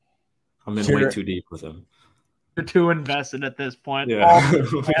deep. Way too deep with him. You're too invested at this point. Yeah,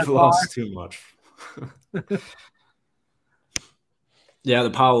 we've lost too much. Yeah,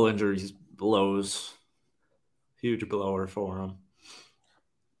 the Powell injuries blows. Huge blower for him.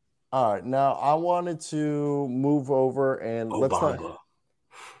 All right, now I wanted to move over and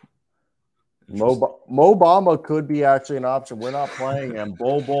Mo Bamba could be actually an option. We're not playing him.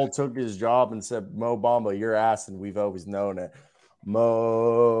 Bol took his job and said, Mo Bamba, you're ass, and we've always known it.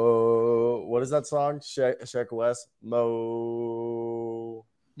 What is that song? Sheck West?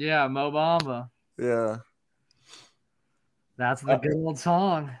 Yeah, Mo Bamba. Yeah. That's the good old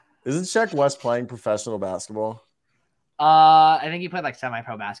song. Isn't Sheck West playing professional basketball? I think he played like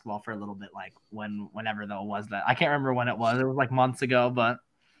semi-pro basketball for a little bit, like whenever though was that. I can't remember when it was. It was like months ago, but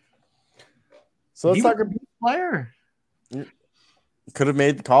so let's talk about player. Could have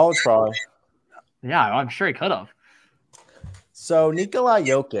made the college probably. Yeah, I'm sure he could have. So Nikola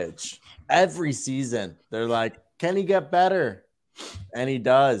Jokic, every season, they're like, can he get better? And he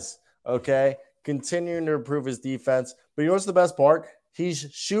does. Okay. Continuing to improve his defense. But you know what's the best part? He's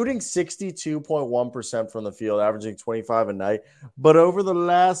shooting 62.1% from the field, averaging 25 a night. But over the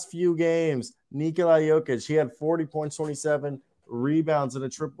last few games, Nikola Jokic, he had 40 points, 27 rebounds, and a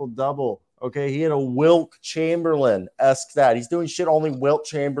triple-double. Okay, he had a Wilt Chamberlain-esque stat. He's doing shit only Wilt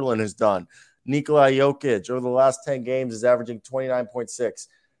Chamberlain has done. Nikola Jokic, over the last 10 games, is averaging 29.6,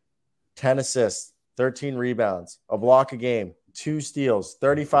 10 assists, 13 rebounds, a block a game, 2 steals,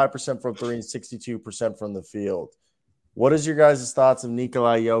 35% from 3, and 62% from the field. What is your guys' thoughts of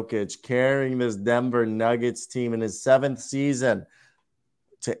Nikola Jokic carrying this Denver Nuggets team in his 7th season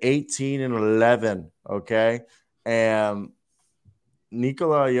to 18-11? Okay, and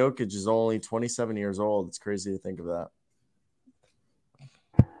Nikola Jokic is only 27 years old. It's crazy to think of that.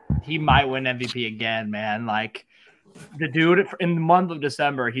 He might win MVP again, man. Like, the dude in the month of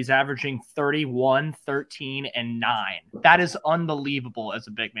December, he's averaging 31, 13, and 9. That is unbelievable as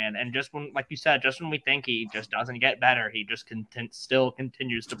a big man. And just when, like you said, just when we think he just doesn't get better, he just still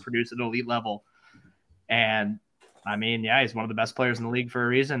continues to produce at an elite level. And I mean, yeah, he's one of the best players in the league for a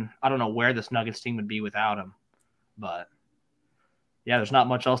reason. I don't know where this Nuggets team would be without him, but yeah, there's not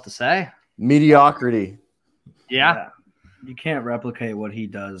much else to say. Mediocrity. Yeah. You can't replicate what he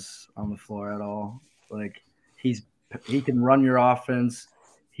does on the floor at all. Like, he can run your offense.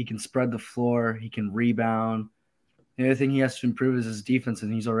 He can spread the floor. He can rebound. The only thing he has to improve is his defense,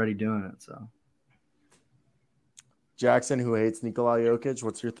 and he's already doing it. So, Jackson, who hates Nikola Jokic,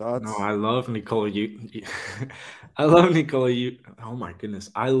 what's your thoughts? No, I love Nikola Jokic. I love Nikola Jokic. Oh my goodness,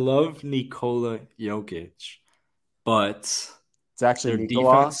 I love Nikola Jokic, but it's actually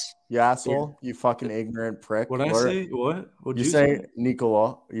Nikola. Defense, you asshole. You fucking ignorant prick. What I say? What? What'd you say?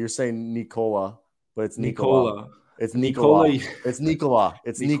 Nikola. You're saying Nikola, but it's Nikola. It's Nikola. It's Nikola.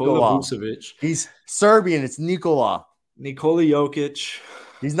 It's Nikola Vucevic. He's Serbian. It's Nikola. Nikola Jokic.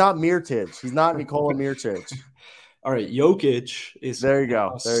 He's not Mirtic. He's not Nikola Mirtic. All right, Jokic is there you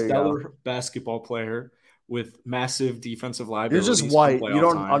go. A stellar basketball player with massive defensive liabilities. You're just white. You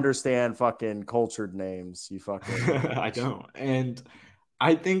don't understand fucking cultured names. You fucking. I don't. And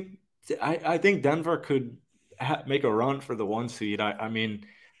I think Denver could make a run for the 1 seed. I mean,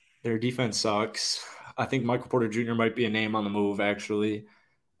 their defense sucks. I think Michael Porter Jr. might be a name on the move, actually.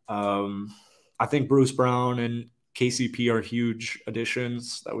 I think Bruce Brown and KCP are huge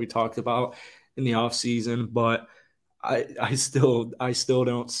additions that we talked about in the offseason, but I still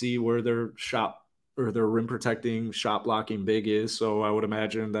don't see where their their rim protecting, shot blocking big is. So I would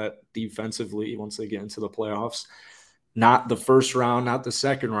imagine that defensively, once they get into the playoffs, not the first round, not the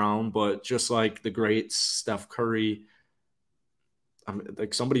second round, but just like the greats, Steph Curry,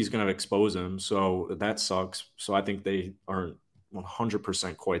 like somebody's going to expose him. So that sucks. So I think they aren't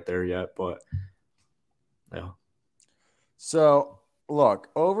 100% quite there yet, but yeah. So look,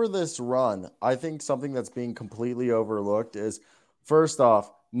 over this run, I think something that's being completely overlooked is, first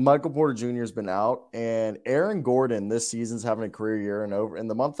off, Michael Porter Jr. has been out, and Aaron Gordon this season's having a career year, and over in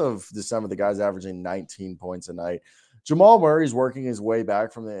the month of December, the guy's averaging 19 points a night. Jamal Murray's working his way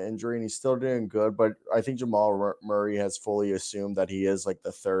back from the injury, and he's still doing good, but I think Jamal Murray has fully assumed that he is like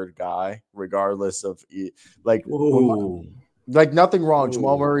the third guy, regardless of like nothing wrong. Ooh.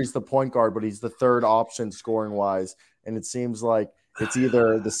 Jamal Murray's the point guard, but he's the third option scoring wise, and it seems like it's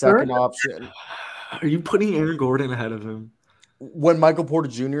either the second option. Are you putting Aaron Gordon ahead of him? When Michael Porter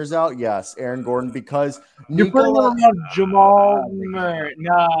Jr. is out, yes, Aaron Gordon, because you're putting on Jamal Murray.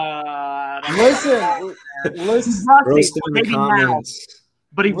 Nah. Listen.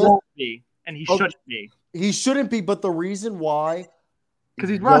 But he won't be, and he shouldn't be. He shouldn't be, but the reason why,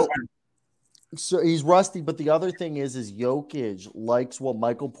 because he's rusty. So he's rusty, but the other thing is Jokic likes what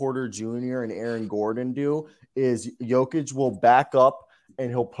Michael Porter Jr. and Aaron Gordon do. Is Jokic will back up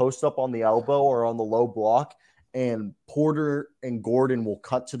and he'll post up on the elbow or on the low block, and Porter and Gordon will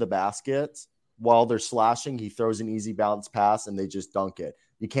cut to the basket while they're slashing. He throws an easy bounce pass and they just dunk it.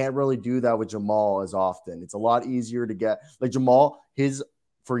 You can't really do that with Jamal as often. It's a lot easier to get like Jamal.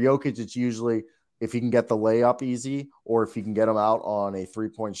 For Jokic, it's usually if he can get the layup easy or if he can get him out on a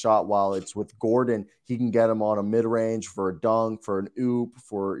 3-point shot, while it's with Gordon, he can get him on a mid-range for a dunk, for an oop,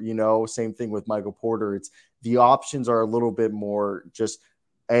 for, same thing with Michael Porter. It's the options are a little bit more just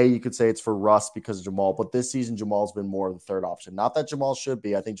you could say it's for Russ because of Jamal, but this season Jamal's been more of the third option. Not that Jamal should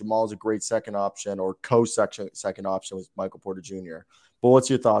be. I think Jamal is a great second option or second option with Michael Porter Jr. But what's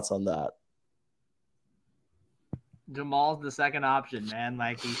your thoughts on that? Jamal's the second option, man.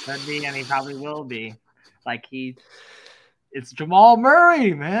 Like he should be, and he probably will be. Like it's Jamal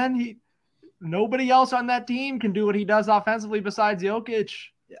Murray, man. Nobody else on that team can do what he does offensively besides Jokic.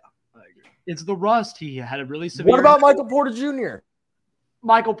 Yeah, I agree. It's the rust. He had a really severe. What about Michael Porter Jr.?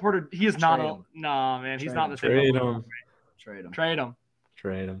 Michael Porter, he is not a no, man. He's not the same. Trade him. Trade him.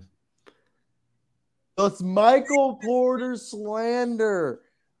 Trade him. That's Michael Porter slander.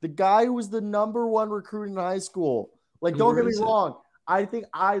 The guy who was the #1 recruit in high school. Like, don't get me wrong. I think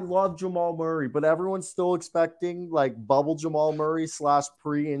I love Jamal Murray, but everyone's still expecting like bubble Jamal Murray /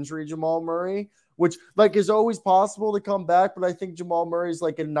 pre-injury Jamal Murray, which like is always possible to come back. But I think Jamal Murray is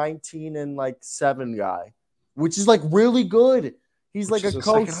like a 19-7 guy, which is like really good. He's Which like is a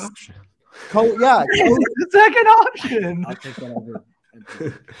coach. second option. Yeah, the second option. I'll take that over.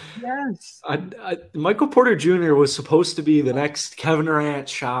 Yes. Michael Porter Jr. was supposed to be the next Kevin Durant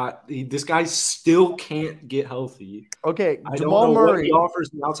shot. This guy still can't get healthy. Okay, I Jamal don't know Murray what he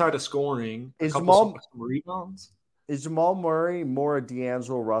offers outside of scoring. Is some rebounds. Is Jamal Murray more a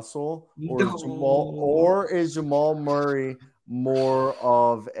D'Angelo Russell, or No. is Jamal Murray more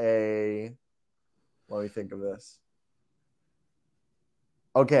of a? Let me think of this.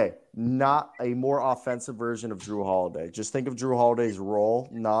 Okay, not a more offensive version of Drew Holiday. Just think of Drew Holiday's role,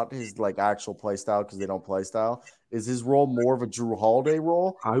 not his like actual play style, because they don't play style. Is his role more of a Drew Holiday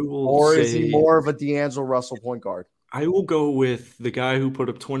role, is he more of a D'Angelo Russell point guard? I will go with the guy who put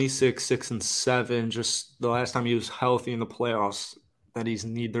up 26, 6, and 7 just the last time he was healthy in the playoffs. That he's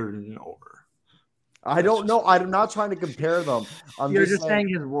neither nor. I don't know. I'm not trying to compare them. You're just saying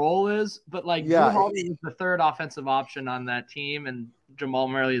his role is, but like Yeah. Drew Holiday is the third offensive option on that team, and Jamal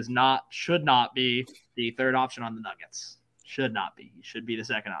Murray should not be the third option on the Nuggets. Should not be. He should be the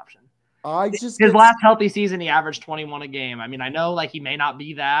second option. His last healthy season, he averaged 21 a game. I mean, I know like he may not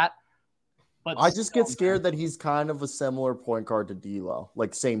be that, but I just get scared that he's kind of a similar point guard to D'Lo,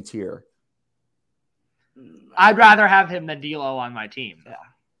 like same tier. I'd rather have him than D'Lo on my team. Yeah.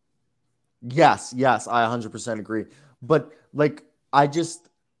 Yes, I 100% agree. But like,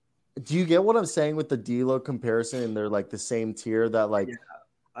 do you get what I'm saying with the D'Lo comparison? And they're like the same tier that like,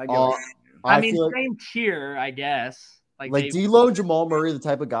 I get I mean, same tier, I guess. Like D'Lo and Jamal Murray, the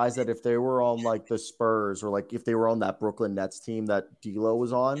type of guys that if they were on like the Spurs or like if they were on that Brooklyn Nets team that D'Lo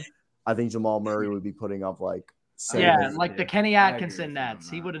was on, I think Jamal Murray would be putting up like like the Kenny Atkinson Nets.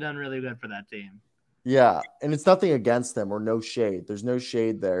 He would have done really good for that team. Yeah, and it's nothing against them or no shade. There's no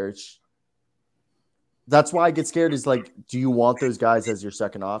shade there. That's why I get scared is like, do you want those guys as your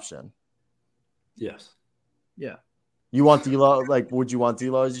second option? Yes. Yeah. You want D'Lo? Like, would you want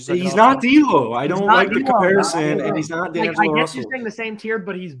D'Lo as your second option? He's not D'Lo. I don't like the comparison, and he's not D'Angelo I guess Russell. you're saying the same tier,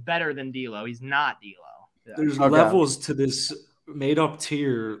 but he's better than D'Lo. He's not D'Lo. Yeah. There's levels to this made-up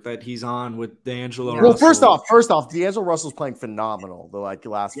tier that he's on with D'Angelo Well, Russell. first off, D'Angelo Russell's playing phenomenal the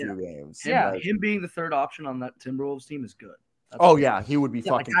last few games. Him being the third option on that Timberwolves team is good. He would be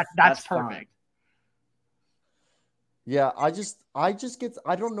fucking. That's perfect. Fine. Yeah, I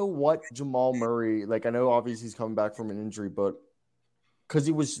don't know what Jamal Murray, like I know obviously he's coming back from an injury, but because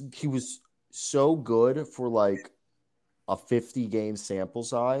he was so good for like a 50-game sample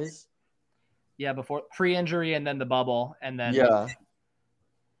size. Yeah, before pre-injury and then the bubble and then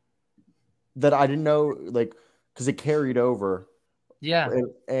that I didn't know like because it carried over. Yeah,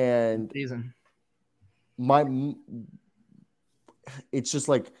 and season. It's just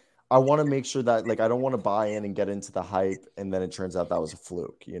like. I want to make sure that like I don't want to buy in and get into the hype and then it turns out that was a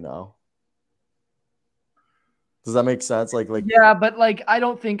fluke, you know? Does that make sense? Like yeah, but like I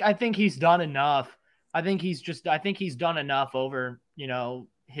think he's done enough. I think he's done enough over,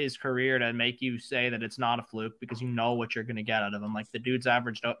 his career to make you say that it's not a fluke because you know what you're going to get out of him. Like the dude's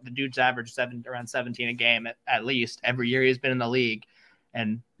averaged around 17 a game at least every year he's been in the league,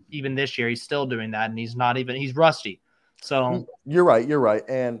 and even this year he's still doing that, and he's rusty. So you're right.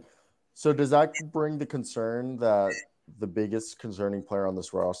 And so does that bring the concern that the biggest concerning player on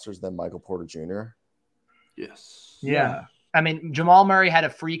this roster is then Michael Porter Jr.? Yes. Yeah. I mean, Jamal Murray had a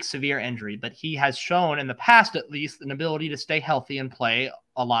freak severe injury, but he has shown in the past, at least, an ability to stay healthy and play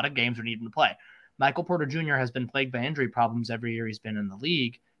a lot of games when needing to play. Michael Porter Jr. has been plagued by injury problems every year he's been in the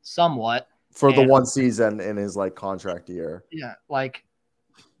league, somewhat. For the one season in his like contract year. Yeah.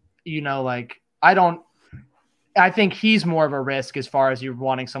 I think he's more of a risk as far as you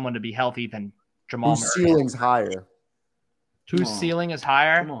wanting someone to be healthy than Jamal Murray. Whose ceiling's higher. Whose ceiling is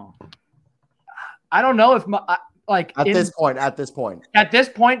higher? Come on. I don't know if at this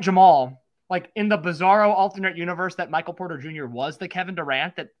point, Jamal, like in the bizarro alternate universe that Michael Porter Jr. was the Kevin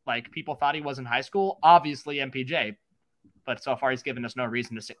Durant that like people thought he was in high school, obviously MPJ, but so far he's given us no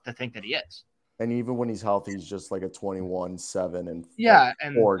reason to think that he is. And even when he's healthy, he's just like a 21-7 and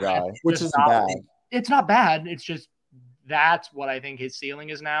 4 guy, which isn't bad. It's not bad. It's just that's what I think his ceiling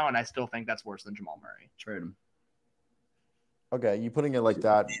is now, and I still think that's worse than Jamal Murray. Trade him. Okay, you putting it like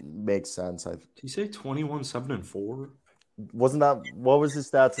that makes sense. Did you say 21, 7, and 4? Wasn't that what was his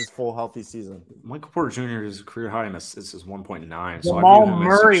stats his full healthy season? Michael Porter Jr. is career high in assists is 1.9. So Jamal I view him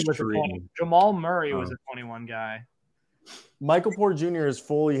Murray as was extreme. Jamal Murray was a 21 guy. Michael Porter Jr. is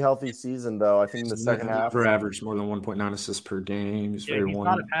fully healthy season though. I think in the second half. Never averaged more than 1.9 assists per game. He's He's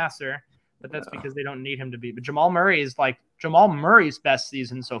not a passer, but that's because they don't need him to be. But Jamal Murray's best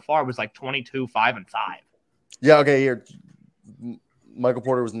season so far was like 22, 5 and 5. Yeah, okay, here. Michael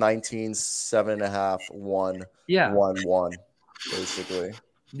Porter was 19, 7.5, 1, 1, basically.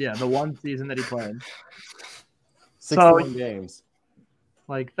 Yeah, the one season that he played. 61 games.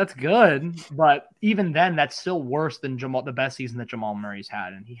 Like, that's good, but even then, that's still worse than the best season that Jamal Murray's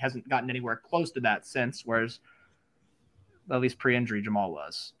had, and he hasn't gotten anywhere close to that since, whereas at least pre-injury, Jamal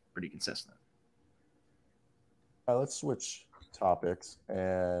was pretty consistent. All right, let's switch topics,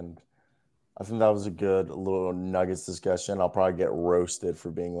 and I think that was a good little Nuggets discussion. I'll probably get roasted for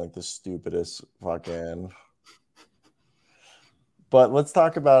being like the stupidest fucking. But let's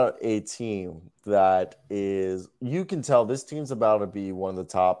talk about a team that is, you can tell this team's about to be one of the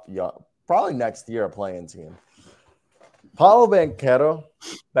top, probably next year, a playing team. Paolo Banchero,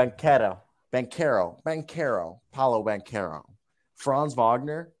 Paolo Banchero, Franz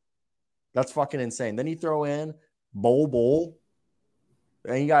Wagner. That's fucking insane. Then you throw in Bol.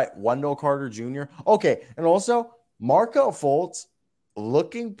 And you got Wendell Carter Jr. Okay, and also Markelle Fultz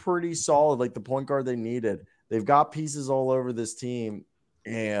looking pretty solid, like the point guard they needed. They've got pieces all over this team,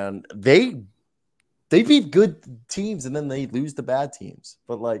 and they beat good teams, and then they lose to bad teams.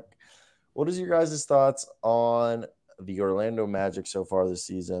 But, like, what is your guys' thoughts on the Orlando Magic so far this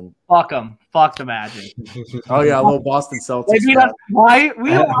season? Fuck them. Fuck the Magic. Oh, yeah, a little Boston Celtics. They beat us twice.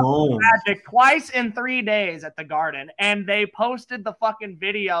 We lost the Magic twice in 3 days at the Garden, and they posted the fucking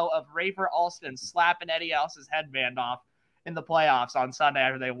video of Rafer Alston slapping Eddie Ellis's headband off in the playoffs on Sunday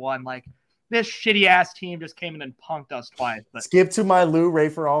after they won. Like, this shitty-ass team just came in and punked us twice. But skip to my Lou,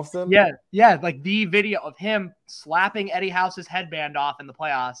 Rafer Alston? Yeah, like the video of him slapping Eddie House's headband off in the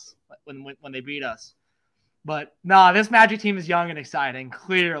playoffs when they beat us. But nah, this Magic team is young and exciting.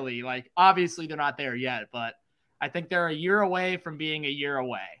 Clearly, like obviously they're not there yet, but I think they're a year away from being a year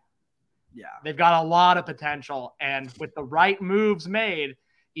away. Yeah, they've got a lot of potential, and with the right moves made,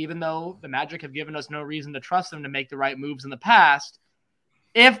 even though the Magic have given us no reason to trust them to make the right moves in the past,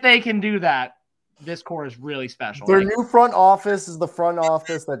 if they can do that, this core is really special. Their new front office is the front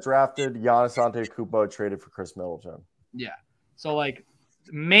office that drafted Giannis Antetokounmpo, traded for Chris Middleton. Yeah, so like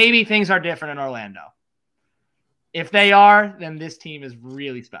maybe things are different in Orlando. If they are, then this team is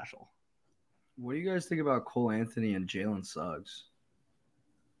really special. What do you guys think about Cole Anthony and Jalen Suggs?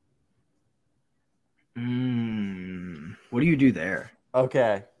 What do you do there?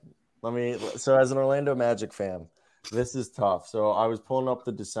 Okay. So as an Orlando Magic fan, this is tough. So I was pulling up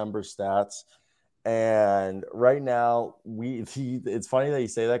the December stats, and right now it's funny that you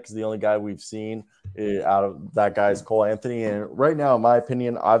say that because the only guy we've seen out of that guy is Cole Anthony. And right now, in my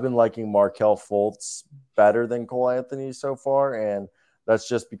opinion, I've been liking Markelle Fultz better than Cole Anthony so far. And that's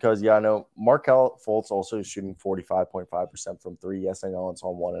just because, I know Markelle Fultz also is shooting 45.5% from three. Yes, I know it's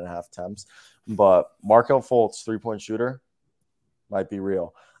on 1.5 attempts, but Markelle Fultz, 3-point shooter, might be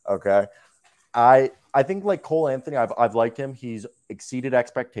real. Okay. I think like Cole Anthony, I've liked him. He's exceeded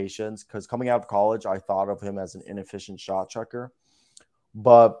expectations because coming out of college, I thought of him as an inefficient shot chucker.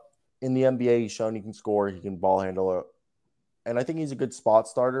 But in the NBA, he's shown he can score, he can ball handle it. And I think he's a good spot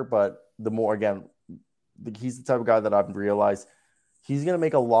starter. But he's the type of guy that I've realized he's going to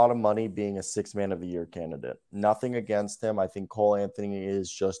make a lot of money being a 6th man of the year candidate. Nothing against him. I think Cole Anthony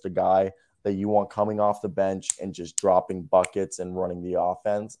is just a guy that you want coming off the bench and just dropping buckets and running the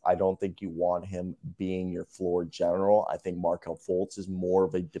offense. I don't think you want him being your floor general. I think Markelle Fultz is more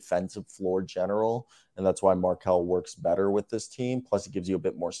of a defensive floor general, and that's why Markelle works better with this team. Plus, he gives you a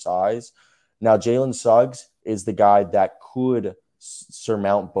bit more size. Now, Jalen Suggs is the guy that could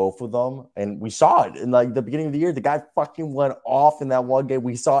surmount both of them, and we saw it in like the beginning of the year. The guy fucking went off in that one game.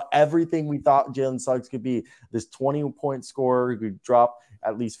 We saw everything we thought Jalen Suggs could be. This 20-point scorer who could drop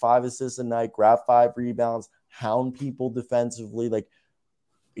at least 5 assists a night, grab 5 rebounds, hound people defensively. Like,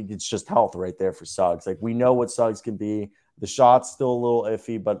 it's just health right there for Suggs. Like, we know what Suggs can be. The shot's still a little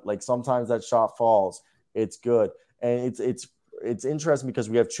iffy, but like sometimes that shot falls. It's good, and it's interesting because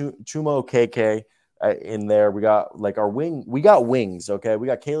we have Chuma Okeke in there. We got like our wing. We got wings. Okay, we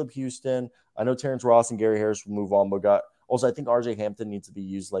got Caleb Houston. I know Terrence Ross and Gary Harris will move on, but also I think RJ Hampton needs to be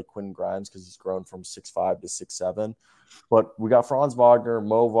used like Quentin Grimes because he's grown from 6'5" to 6'7". But we got Franz Wagner,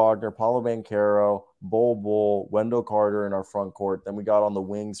 Mo Wagner, Paolo Banchero, Bol, Wendell Carter in our front court. Then we got on the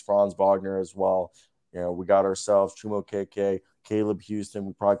wings Franz Wagner as well. We got ourselves Chuma Okeke, Caleb Houston.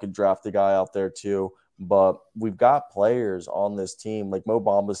 We probably could draft a guy out there too. But we've got players on this team. Like Mo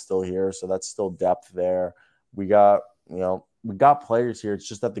Bamba's still here, so that's still depth there. We got players here. It's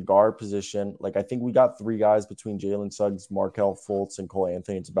just at the guard position. Like I think we got 3 guys between Jalen Suggs, Markelle Fultz, and Cole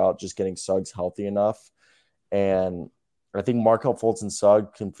Anthony. It's about just getting Suggs healthy enough. And I think Markelle Fultz and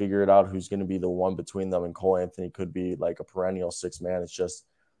Suggs can figure it out who's going to be the one between them. And Cole Anthony could be like a perennial 6-man. It's just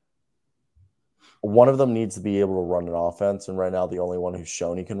one of them needs to be able to run an offense. And right now, the only one who's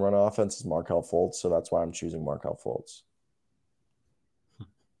shown he can run an offense is Markelle Fultz. So that's why I'm choosing Markelle Fultz.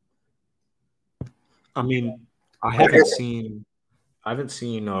 I mean, I haven't seen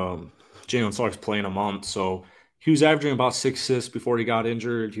Jalen Suggs play in a month. So he was averaging about 6 assists before he got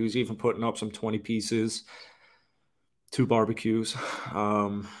injured. He was even putting up some 20 pieces, 2 barbecues.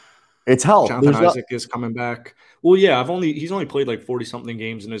 It's health. Jonathan Isaac is coming back. Well, yeah, he's only played like 40-something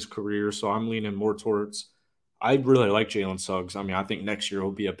games in his career, so I'm leaning more towards I really like Jalen Suggs. I mean, I think next year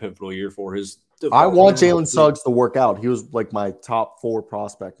will be a pivotal year for his development. I want Jalen Suggs to work out. He was like my top 4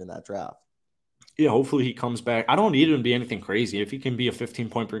 prospect in that draft. Yeah, hopefully he comes back. I don't need him to be anything crazy. If he can be a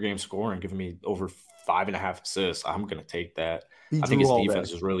 15-point per game scorer and give me over 5.5 assists, I'm going to take that. I think his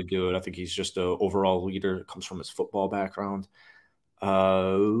defense is really good. I think he's just an overall leader. It comes from his football background. What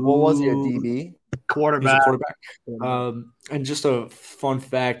was he, a DB? Quarterback. He's a quarterback. And just a fun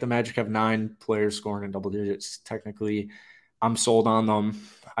fact, the Magic have 9 players scoring in double digits. Technically, I'm sold on them.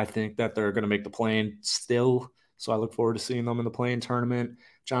 I think that they're going to make the play-in still, so I look forward to seeing them in the play-in tournament.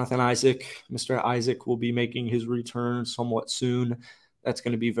 Jonathan Isaac, Mr. Isaac, will be making his return somewhat soon. That's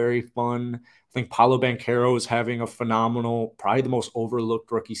going to be very fun. I think Paolo Banchero is having a phenomenal, probably the most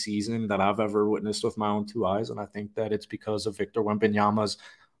overlooked rookie season that I've ever witnessed with my own 2 eyes, and I think that it's because of Victor Wembanyama's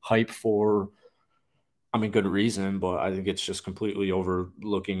hype for, I mean, good reason, but I think it's just completely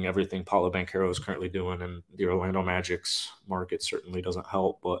overlooking everything Paolo Banchero is currently doing, and the Orlando Magic's market certainly doesn't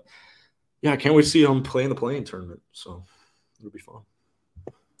help. But, yeah, I can't wait to see him play in the play-in tournament, so it'll be fun.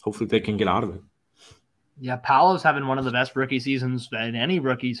 Hopefully they can get out of it. Yeah, Paolo's having one of the best rookie seasons that any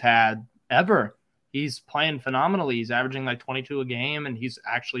rookie's had ever. He's playing phenomenally. He's averaging like 22 a game, and he's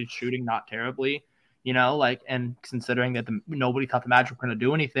actually shooting not terribly, and considering that nobody thought the Magic were going to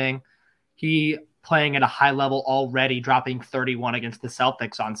do anything, he playing at a high level already, dropping 31 against the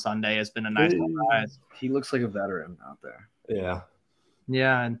Celtics on Sunday has been a nice surprise. He looks like a veteran out there. Yeah.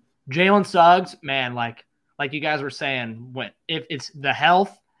 Yeah, and Jalen Suggs, man, like you guys were saying, if it's the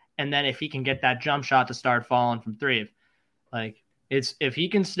health, and then if he can get that jump shot to start falling from 3, if he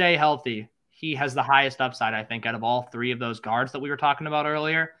can stay healthy, he has the highest upside, I think, out of all 3 of those guards that we were talking about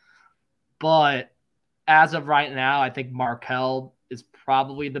earlier. But as of right now, I think Markelle is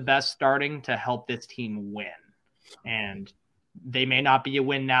probably the best starting to help this team win. And they may not be a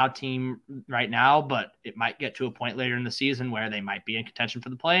win now team right now, but it might get to a point later in the season where they might be in contention for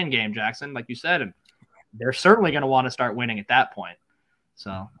the play-in game, Jackson, like you said. And they're certainly going to want to start winning at that point.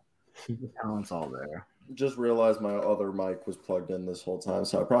 So the talent's all there. Just realized my other mic was plugged in this whole time,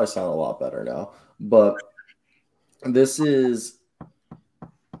 so I probably sound a lot better now. But this is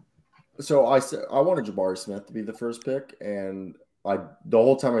so I wanted Jabari Smith to be the first pick, and the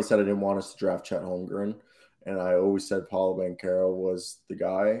whole time I said I didn't want us to draft Chet Holmgren, and I always said Paolo Banchero was the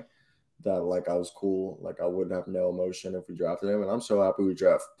guy that I was cool, I wouldn't have no emotion if we drafted him, and I'm so happy we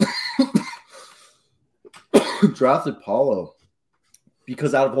drafted Paolo.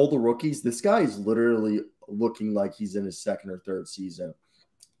 Because out of all the rookies, this guy is literally looking like he's in his 2nd or 3rd season.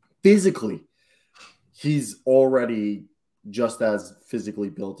 Physically, he's already just as physically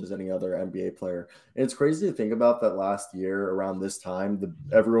built as any other NBA player. And it's crazy to think about that last year around this time,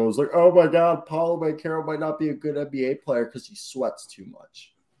 everyone was like, oh my God, Paolo Banchero might not be a good NBA player because he sweats too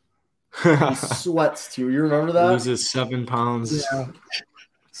much. He sweats too. You remember that? Loses 7 pounds. Yeah.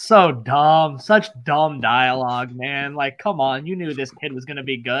 So dumb. Such dumb dialogue, man. Come on. You knew this kid was going to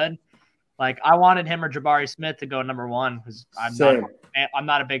be good. I wanted him or Jabari Smith to go number 1 because I'm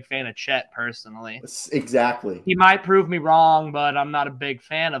not a big fan of Chet personally. Exactly. He might prove me wrong, but I'm not a big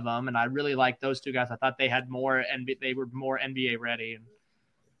fan of him, and I really like those 2 guys. I thought they had more, and they were more NBA ready.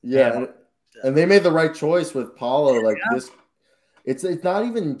 Yeah, and they made the right choice with Paulo. This. It's not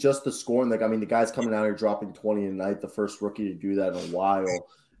even just the scoring. The guy's coming out here dropping 20 a night, the first rookie to do that in a while.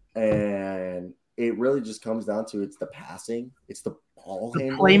 And it really just comes down to it's the passing, it's the ball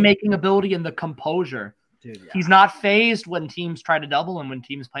handling, playmaking ability, and the composure. Dude, yeah. He's not phased when teams try to double him, when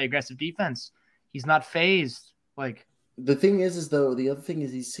teams play aggressive defense. He's not phased. The thing is though, the other thing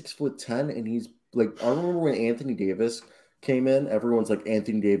is he's 6'10", and he's I remember when Anthony Davis came in, everyone's like,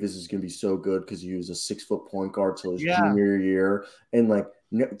 Anthony Davis is going to be so good because he was a 6-foot point guard till his junior year. And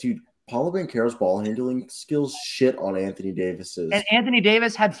no, dude, Paolo Banchero's ball handling skills shit on Anthony Davis's. And Anthony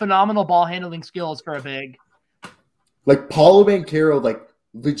Davis had phenomenal ball handling skills for a big. Like Paolo Banchero, like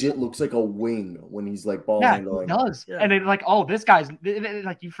legit looks like a wing when he's like ball handling. He does. Yeah. And it's like, oh, this guy's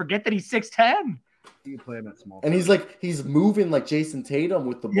like, you forget that he's 6'10". You can play him at small. And he's moving like Jason Tatum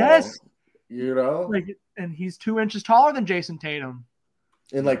with the ball. Yes. You know? Like, and he's 2 inches taller than Jason Tatum.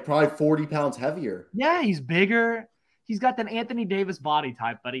 And like probably 40 pounds heavier. Yeah, he's bigger. He's got that Anthony Davis body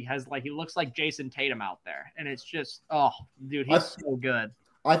type, but he looks like Jason Tatum out there. And it's just, oh, dude, he's so good.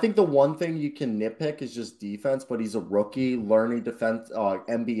 I think the one thing you can nitpick is just defense, but he's a rookie learning defense,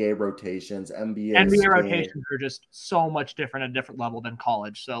 NBA rotations, NBA rotations are just so much different at a different level than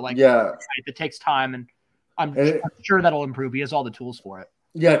college. So, like, yeah, it takes time, and I'm sure that'll improve. He has all the tools for it.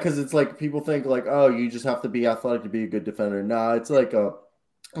 Yeah, because it's like people think like, oh, you just have to be athletic to be a good defender. Nah, it's like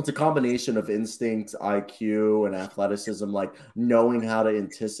it's a combination of instincts, IQ, and athleticism, like knowing how to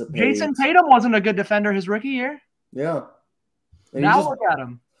anticipate. Jason Tatum wasn't a good defender his rookie year. Yeah. And now look at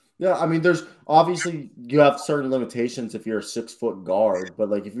him. Yeah, I mean, there's obviously you have certain limitations if you're a 6-foot guard, but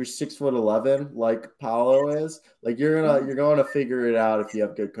like if you're 6'11", like Paolo is, like you're gonna figure it out if you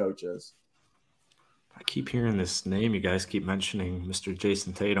have good coaches. I keep hearing this name. You guys keep mentioning Mr.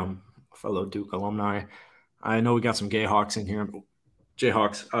 Jason Tatum, fellow Duke alumni. I know we got some Jayhawks in here.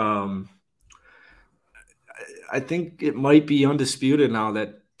 Jayhawks. I think it might be undisputed now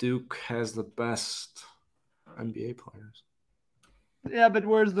that Duke has the best NBA players. Yeah, but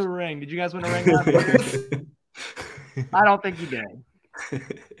where's the ring? Did you guys win a ring last year? I don't think you did.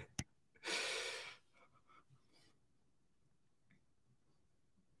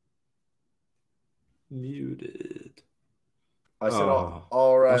 Muted. I said,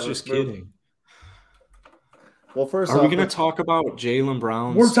 all right. I was just kidding. Well, first are we going to talk about Jaylen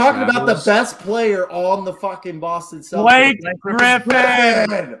Brown? We're talking about the best player on the fucking Boston Celtics. Blake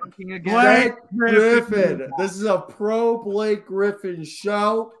Griffin. Blake Griffin. This is a pro Blake Griffin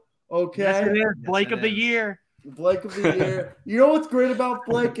show. Okay. Yes, it is. Blake of the year. Blake of the year. You know what's great about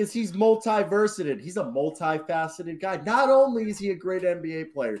Blake is he's multiversited. He's a multifaceted guy. Not only is he a great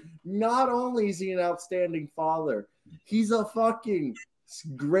NBA player, not only is he an outstanding father, he's a fucking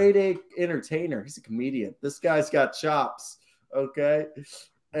grade A entertainer. He's a comedian. This guy's got chops. Okay.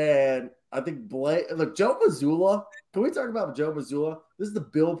 And I think Blake, look, Joe Mazzulla. Can we talk about Joe Mazzulla? This is the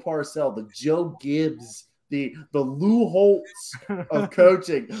Bill Parcells, the Joe Gibbs, the Lou Holtz of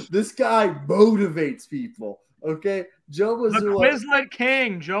coaching. This guy motivates people. Okay. Joe Mazzulla. The Quizlet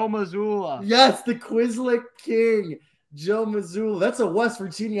King, Joe Mazzulla. Yes, the Quizlet King, Joe Mazzulla. That's a West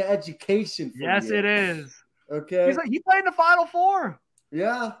Virginia education. Yes, it is. Okay. He played in the Final Four.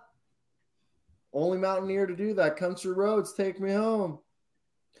 Yeah. Only Mountaineer to do that. Country roads take me home.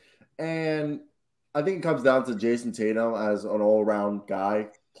 And I think it comes down to Jason Tatum as an all-around guy,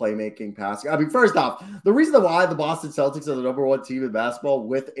 playmaking, passing. I mean, first off, the reason why the Boston Celtics are the number one team in basketball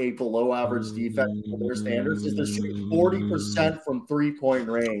with a below-average defense for their standards is they're shooting 40% from three-point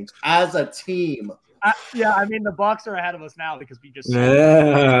range as a team. I mean, the Bucks are ahead of us now because we just –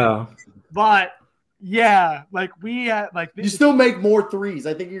 yeah. But – yeah, like you still make more threes.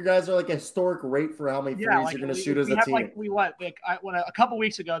 I think you guys are like a historic rate for how many threes you're going to shoot as a team. A couple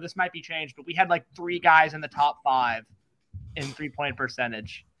weeks ago, this might be changed, but we had like 3 guys in the top 5 in 3-point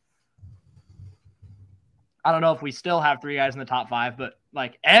percentage. I don't know if we still have 3 guys in the top 5, but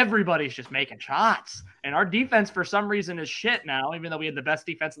like everybody's just making shots, and our defense for some reason is shit now, even though we had the best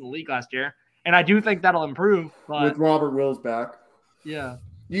defense in the league last year. And I do think that'll improve with Robert Wills back. Yeah.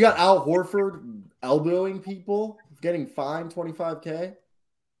 You got Al Horford elbowing people, getting fined $25K.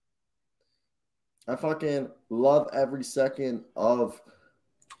 I fucking love every second of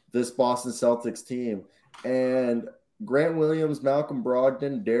this Boston Celtics team. And Grant Williams, Malcolm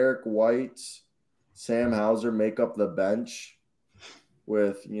Brogdon, Derek White, Sam Hauser make up the bench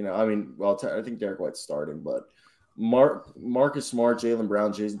with, I think Derek White's starting, but Marcus Smart, Jaylen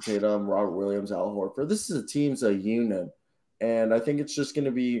Brown, Jason Tatum, Robert Williams, Al Horford. This is a team's a unit. And I think it's just going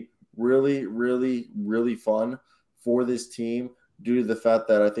to be really, really, really fun for this team due to the fact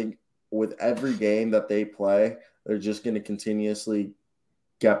that I think with every game that they play, they're just going to continuously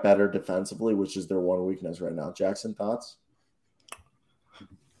get better defensively, which is their one weakness right now. Jackson, thoughts?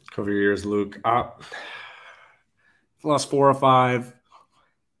 Cover your ears, Luke. Lost 4 or 5.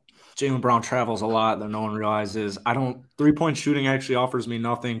 Jaylen Brown travels a lot that no one realizes. 3-point shooting actually offers me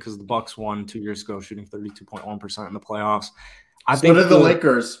nothing because the Bucks won 2 years ago, shooting 32.1% in the playoffs. I think did the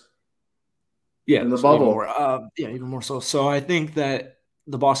Lakers. Yeah, in the bubble. Even more so. So I think that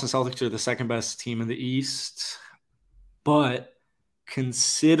the Boston Celtics are the second best team in the East, but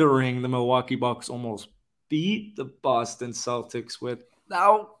considering the Milwaukee Bucks almost beat the Boston Celtics with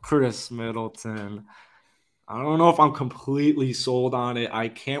without Chris Middleton. I don't know if I'm completely sold on it. I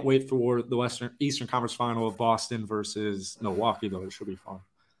can't wait for the Eastern Conference Final of Boston versus Milwaukee, though. It should be fun.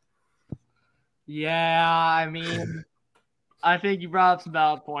 Yeah, I mean, I think you brought up some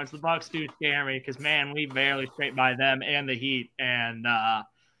valid points. The Bucks do scare me because, man, we barely scraped by them and the Heat. And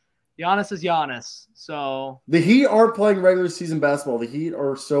Giannis is Giannis. So the Heat are playing regular season basketball. The Heat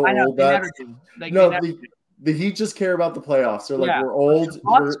are so old that the Heat just care about the playoffs. They're like, we're old. The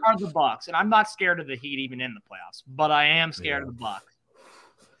Bucks are the Bucks, and I'm not scared of the Heat even in the playoffs, but I am scared of the Bucks.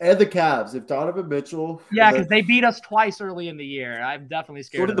 And the Cavs. If Donovan Mitchell. Yeah, because they beat us twice early in the year. I'm definitely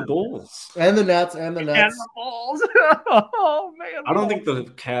scared. So did the Bulls. And the Nets. And the Bulls. Oh, man. I don't think the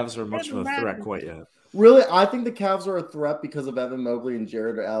Cavs are much of a threat quite yet. Really, I think the Cavs are a threat because of Evan Mobley and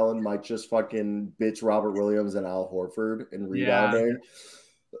Jared Allen might just fucking bitch Robert Williams and Al Horford and rebounding.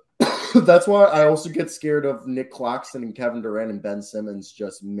 Yeah. That's why I also get scared of Nick Claxton and Kevin Durant and Ben Simmons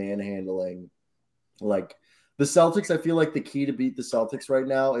just manhandling. Like, the Celtics, I feel like the key to beat the Celtics right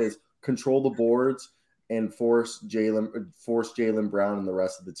now is control the boards and force Jaylen Brown and the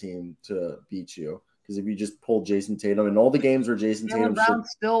rest of the team to beat you. Because if you just pull Jason Tatum in all the games where Jason Tatum Brown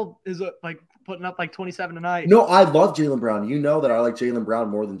still is like putting up like 27 tonight. No, I love Jaylen Brown. You know that I like Jaylen Brown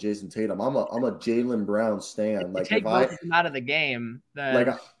more than Jason Tatum. I'm a Jaylen Brown stan. Like take both of them out of the game, then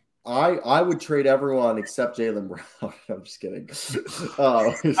like I would trade everyone except Jaylen Brown. I'm just kidding.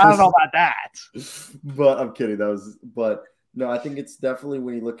 I don't know about that. But I'm kidding. But no, I think it's definitely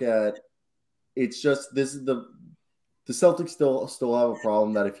when you look at it's just this is the Celtics still have a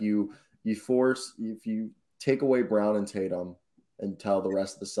problem that if you take away Brown and Tatum and tell the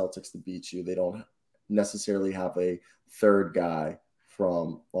rest of the Celtics to beat you, they don't necessarily have a third guy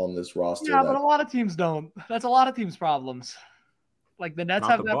on this roster. Yeah, but a lot of teams don't. That's a lot of teams' problems. Like the Nets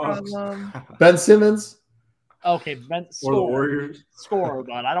have that problem. Ben Simmons. Okay, Ben or the Warriors. Score,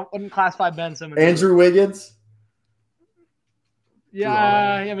 but I wouldn't classify Ben Simmons. Andrew Wiggins. Yeah,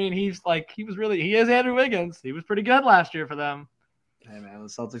 I mean he is Andrew Wiggins. He was pretty good last year for them. Hey man, the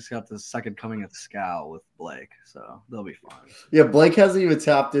Celtics got the second coming of Scal with Blake, so they'll be fine. Yeah, Blake hasn't even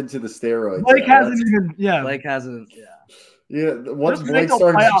tapped into the steroids. Blake hasn't. Yeah, once Blake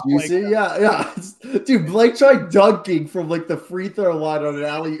started juicing, dude, Blake tried dunking from like the free throw line on an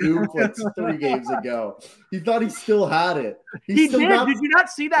alley-oop like 3 games ago. He thought he still had it. He did. Did you not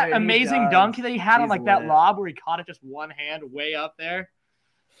see that amazing dunk that he had on like that lob where he caught it just one hand way up there?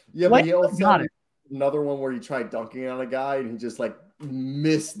 Yeah, Blake, but he also got it. Another one where he tried dunking on a guy and he just like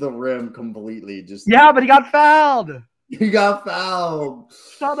missed the rim completely. But he got fouled. He got fouled.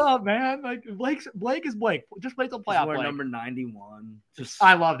 Shut up, man! Like Blake is Blake. Just wait till playoff. Blake. Number 91.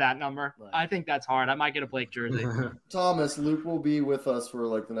 I love that number. I think that's hard. I might get a Blake jersey. Thomas, Luke will be with us for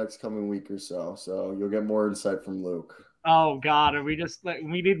like the next coming week or so you'll get more insight from Luke. Oh God, are we just like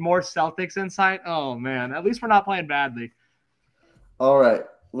we need more Celtics insight? Oh man, at least we're not playing badly. All right,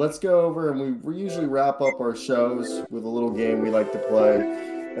 let's go over and we usually wrap up our shows with a little game we like to play,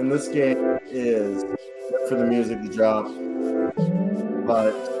 and this game is for the music to drop,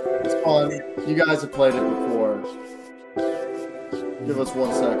 but it's fun. You guys have played it before. Give us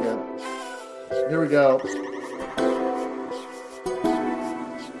 1 second. Here we go.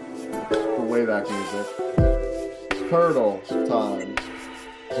 For way back music. Purtle time.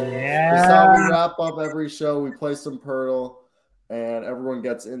 Yeah. This is how we wrap up every show. We play some Purtle, and everyone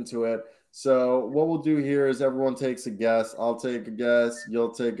gets into it. So what we'll do here is everyone takes a guess. I'll take a guess.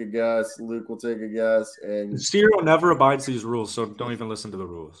 You'll take a guess. Luke will take a guess. And Ciro never abides these rules, so don't even listen to the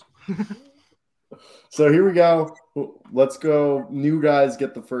rules. So here we go. Let's go. New guys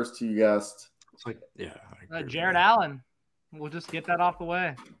get the first 2 guessed. It's like, Jared Allen. We'll just get that off the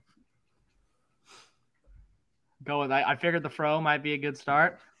way. Go with I figured the Fro might be a good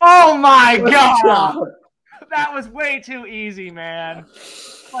start. Oh my God. That was way too easy, man.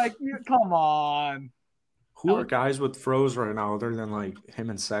 Like, come on. Who are guys with Fros right now other than like him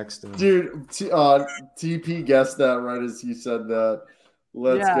and Sexton? Dude, TP guessed that right as he said that.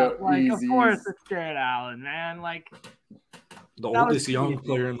 Let's go easy. Of course it's Jared Allen, man. Like the oldest young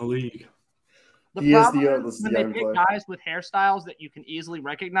player in the league. He is the oldest when young they pick player. guys with hairstyles that you can easily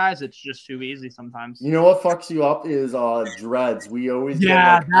recognize, it's just too easy sometimes. You know what fucks you up is dreads. We always get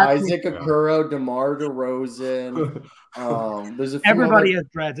like Isaac Okoro, DeMar DeRozan. There's a few everybody has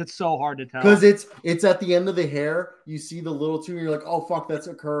dreads. It's so hard to tell because it's at the end of the hair. You see the little two, and you're like, "Oh fuck, that's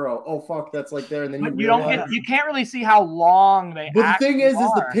Okoro. Oh fuck, that's like there." And then you can't really see how long they. But the thing is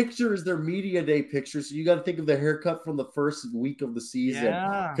the pictures, they're media day pictures, so you got to think of the haircut from the first week of the season.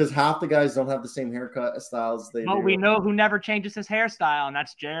 Because half the guys don't have the same haircut styles they do. But we know who never changes his hairstyle, and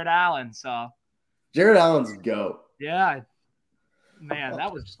that's Jared Allen. So Jared Allen's a GOAT. Yeah. Man,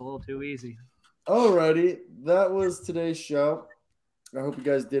 that was just a little too easy. Alrighty, that was today's show. I hope you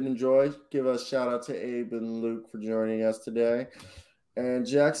guys did enjoy. Give a shout out to Abe and Luke for joining us today. And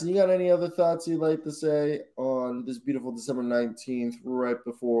Jackson, you got any other thoughts you'd like to say on this beautiful December 19th, right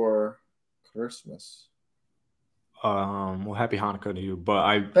before Christmas? Well, happy Hanukkah to you, but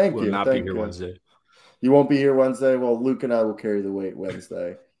I will not be here Wednesday. You won't be here Wednesday? Well, Luke and I will carry the weight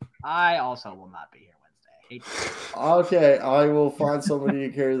Wednesday. I also will not be here Wednesday. Okay, I will find somebody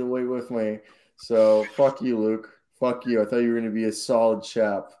to carry the weight with me. So, fuck you, Luke. Fuck you. I thought you were going to be a solid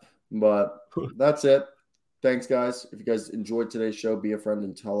chap. But that's it. Thanks, guys. If you guys enjoyed today's show, be a friend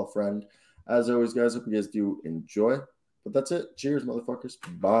and tell a friend. As always, guys, hope you guys do enjoy. But that's it. Cheers, motherfuckers.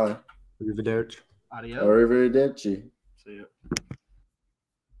 Bye. Arrivederci. Adios. Arrivederci. See ya.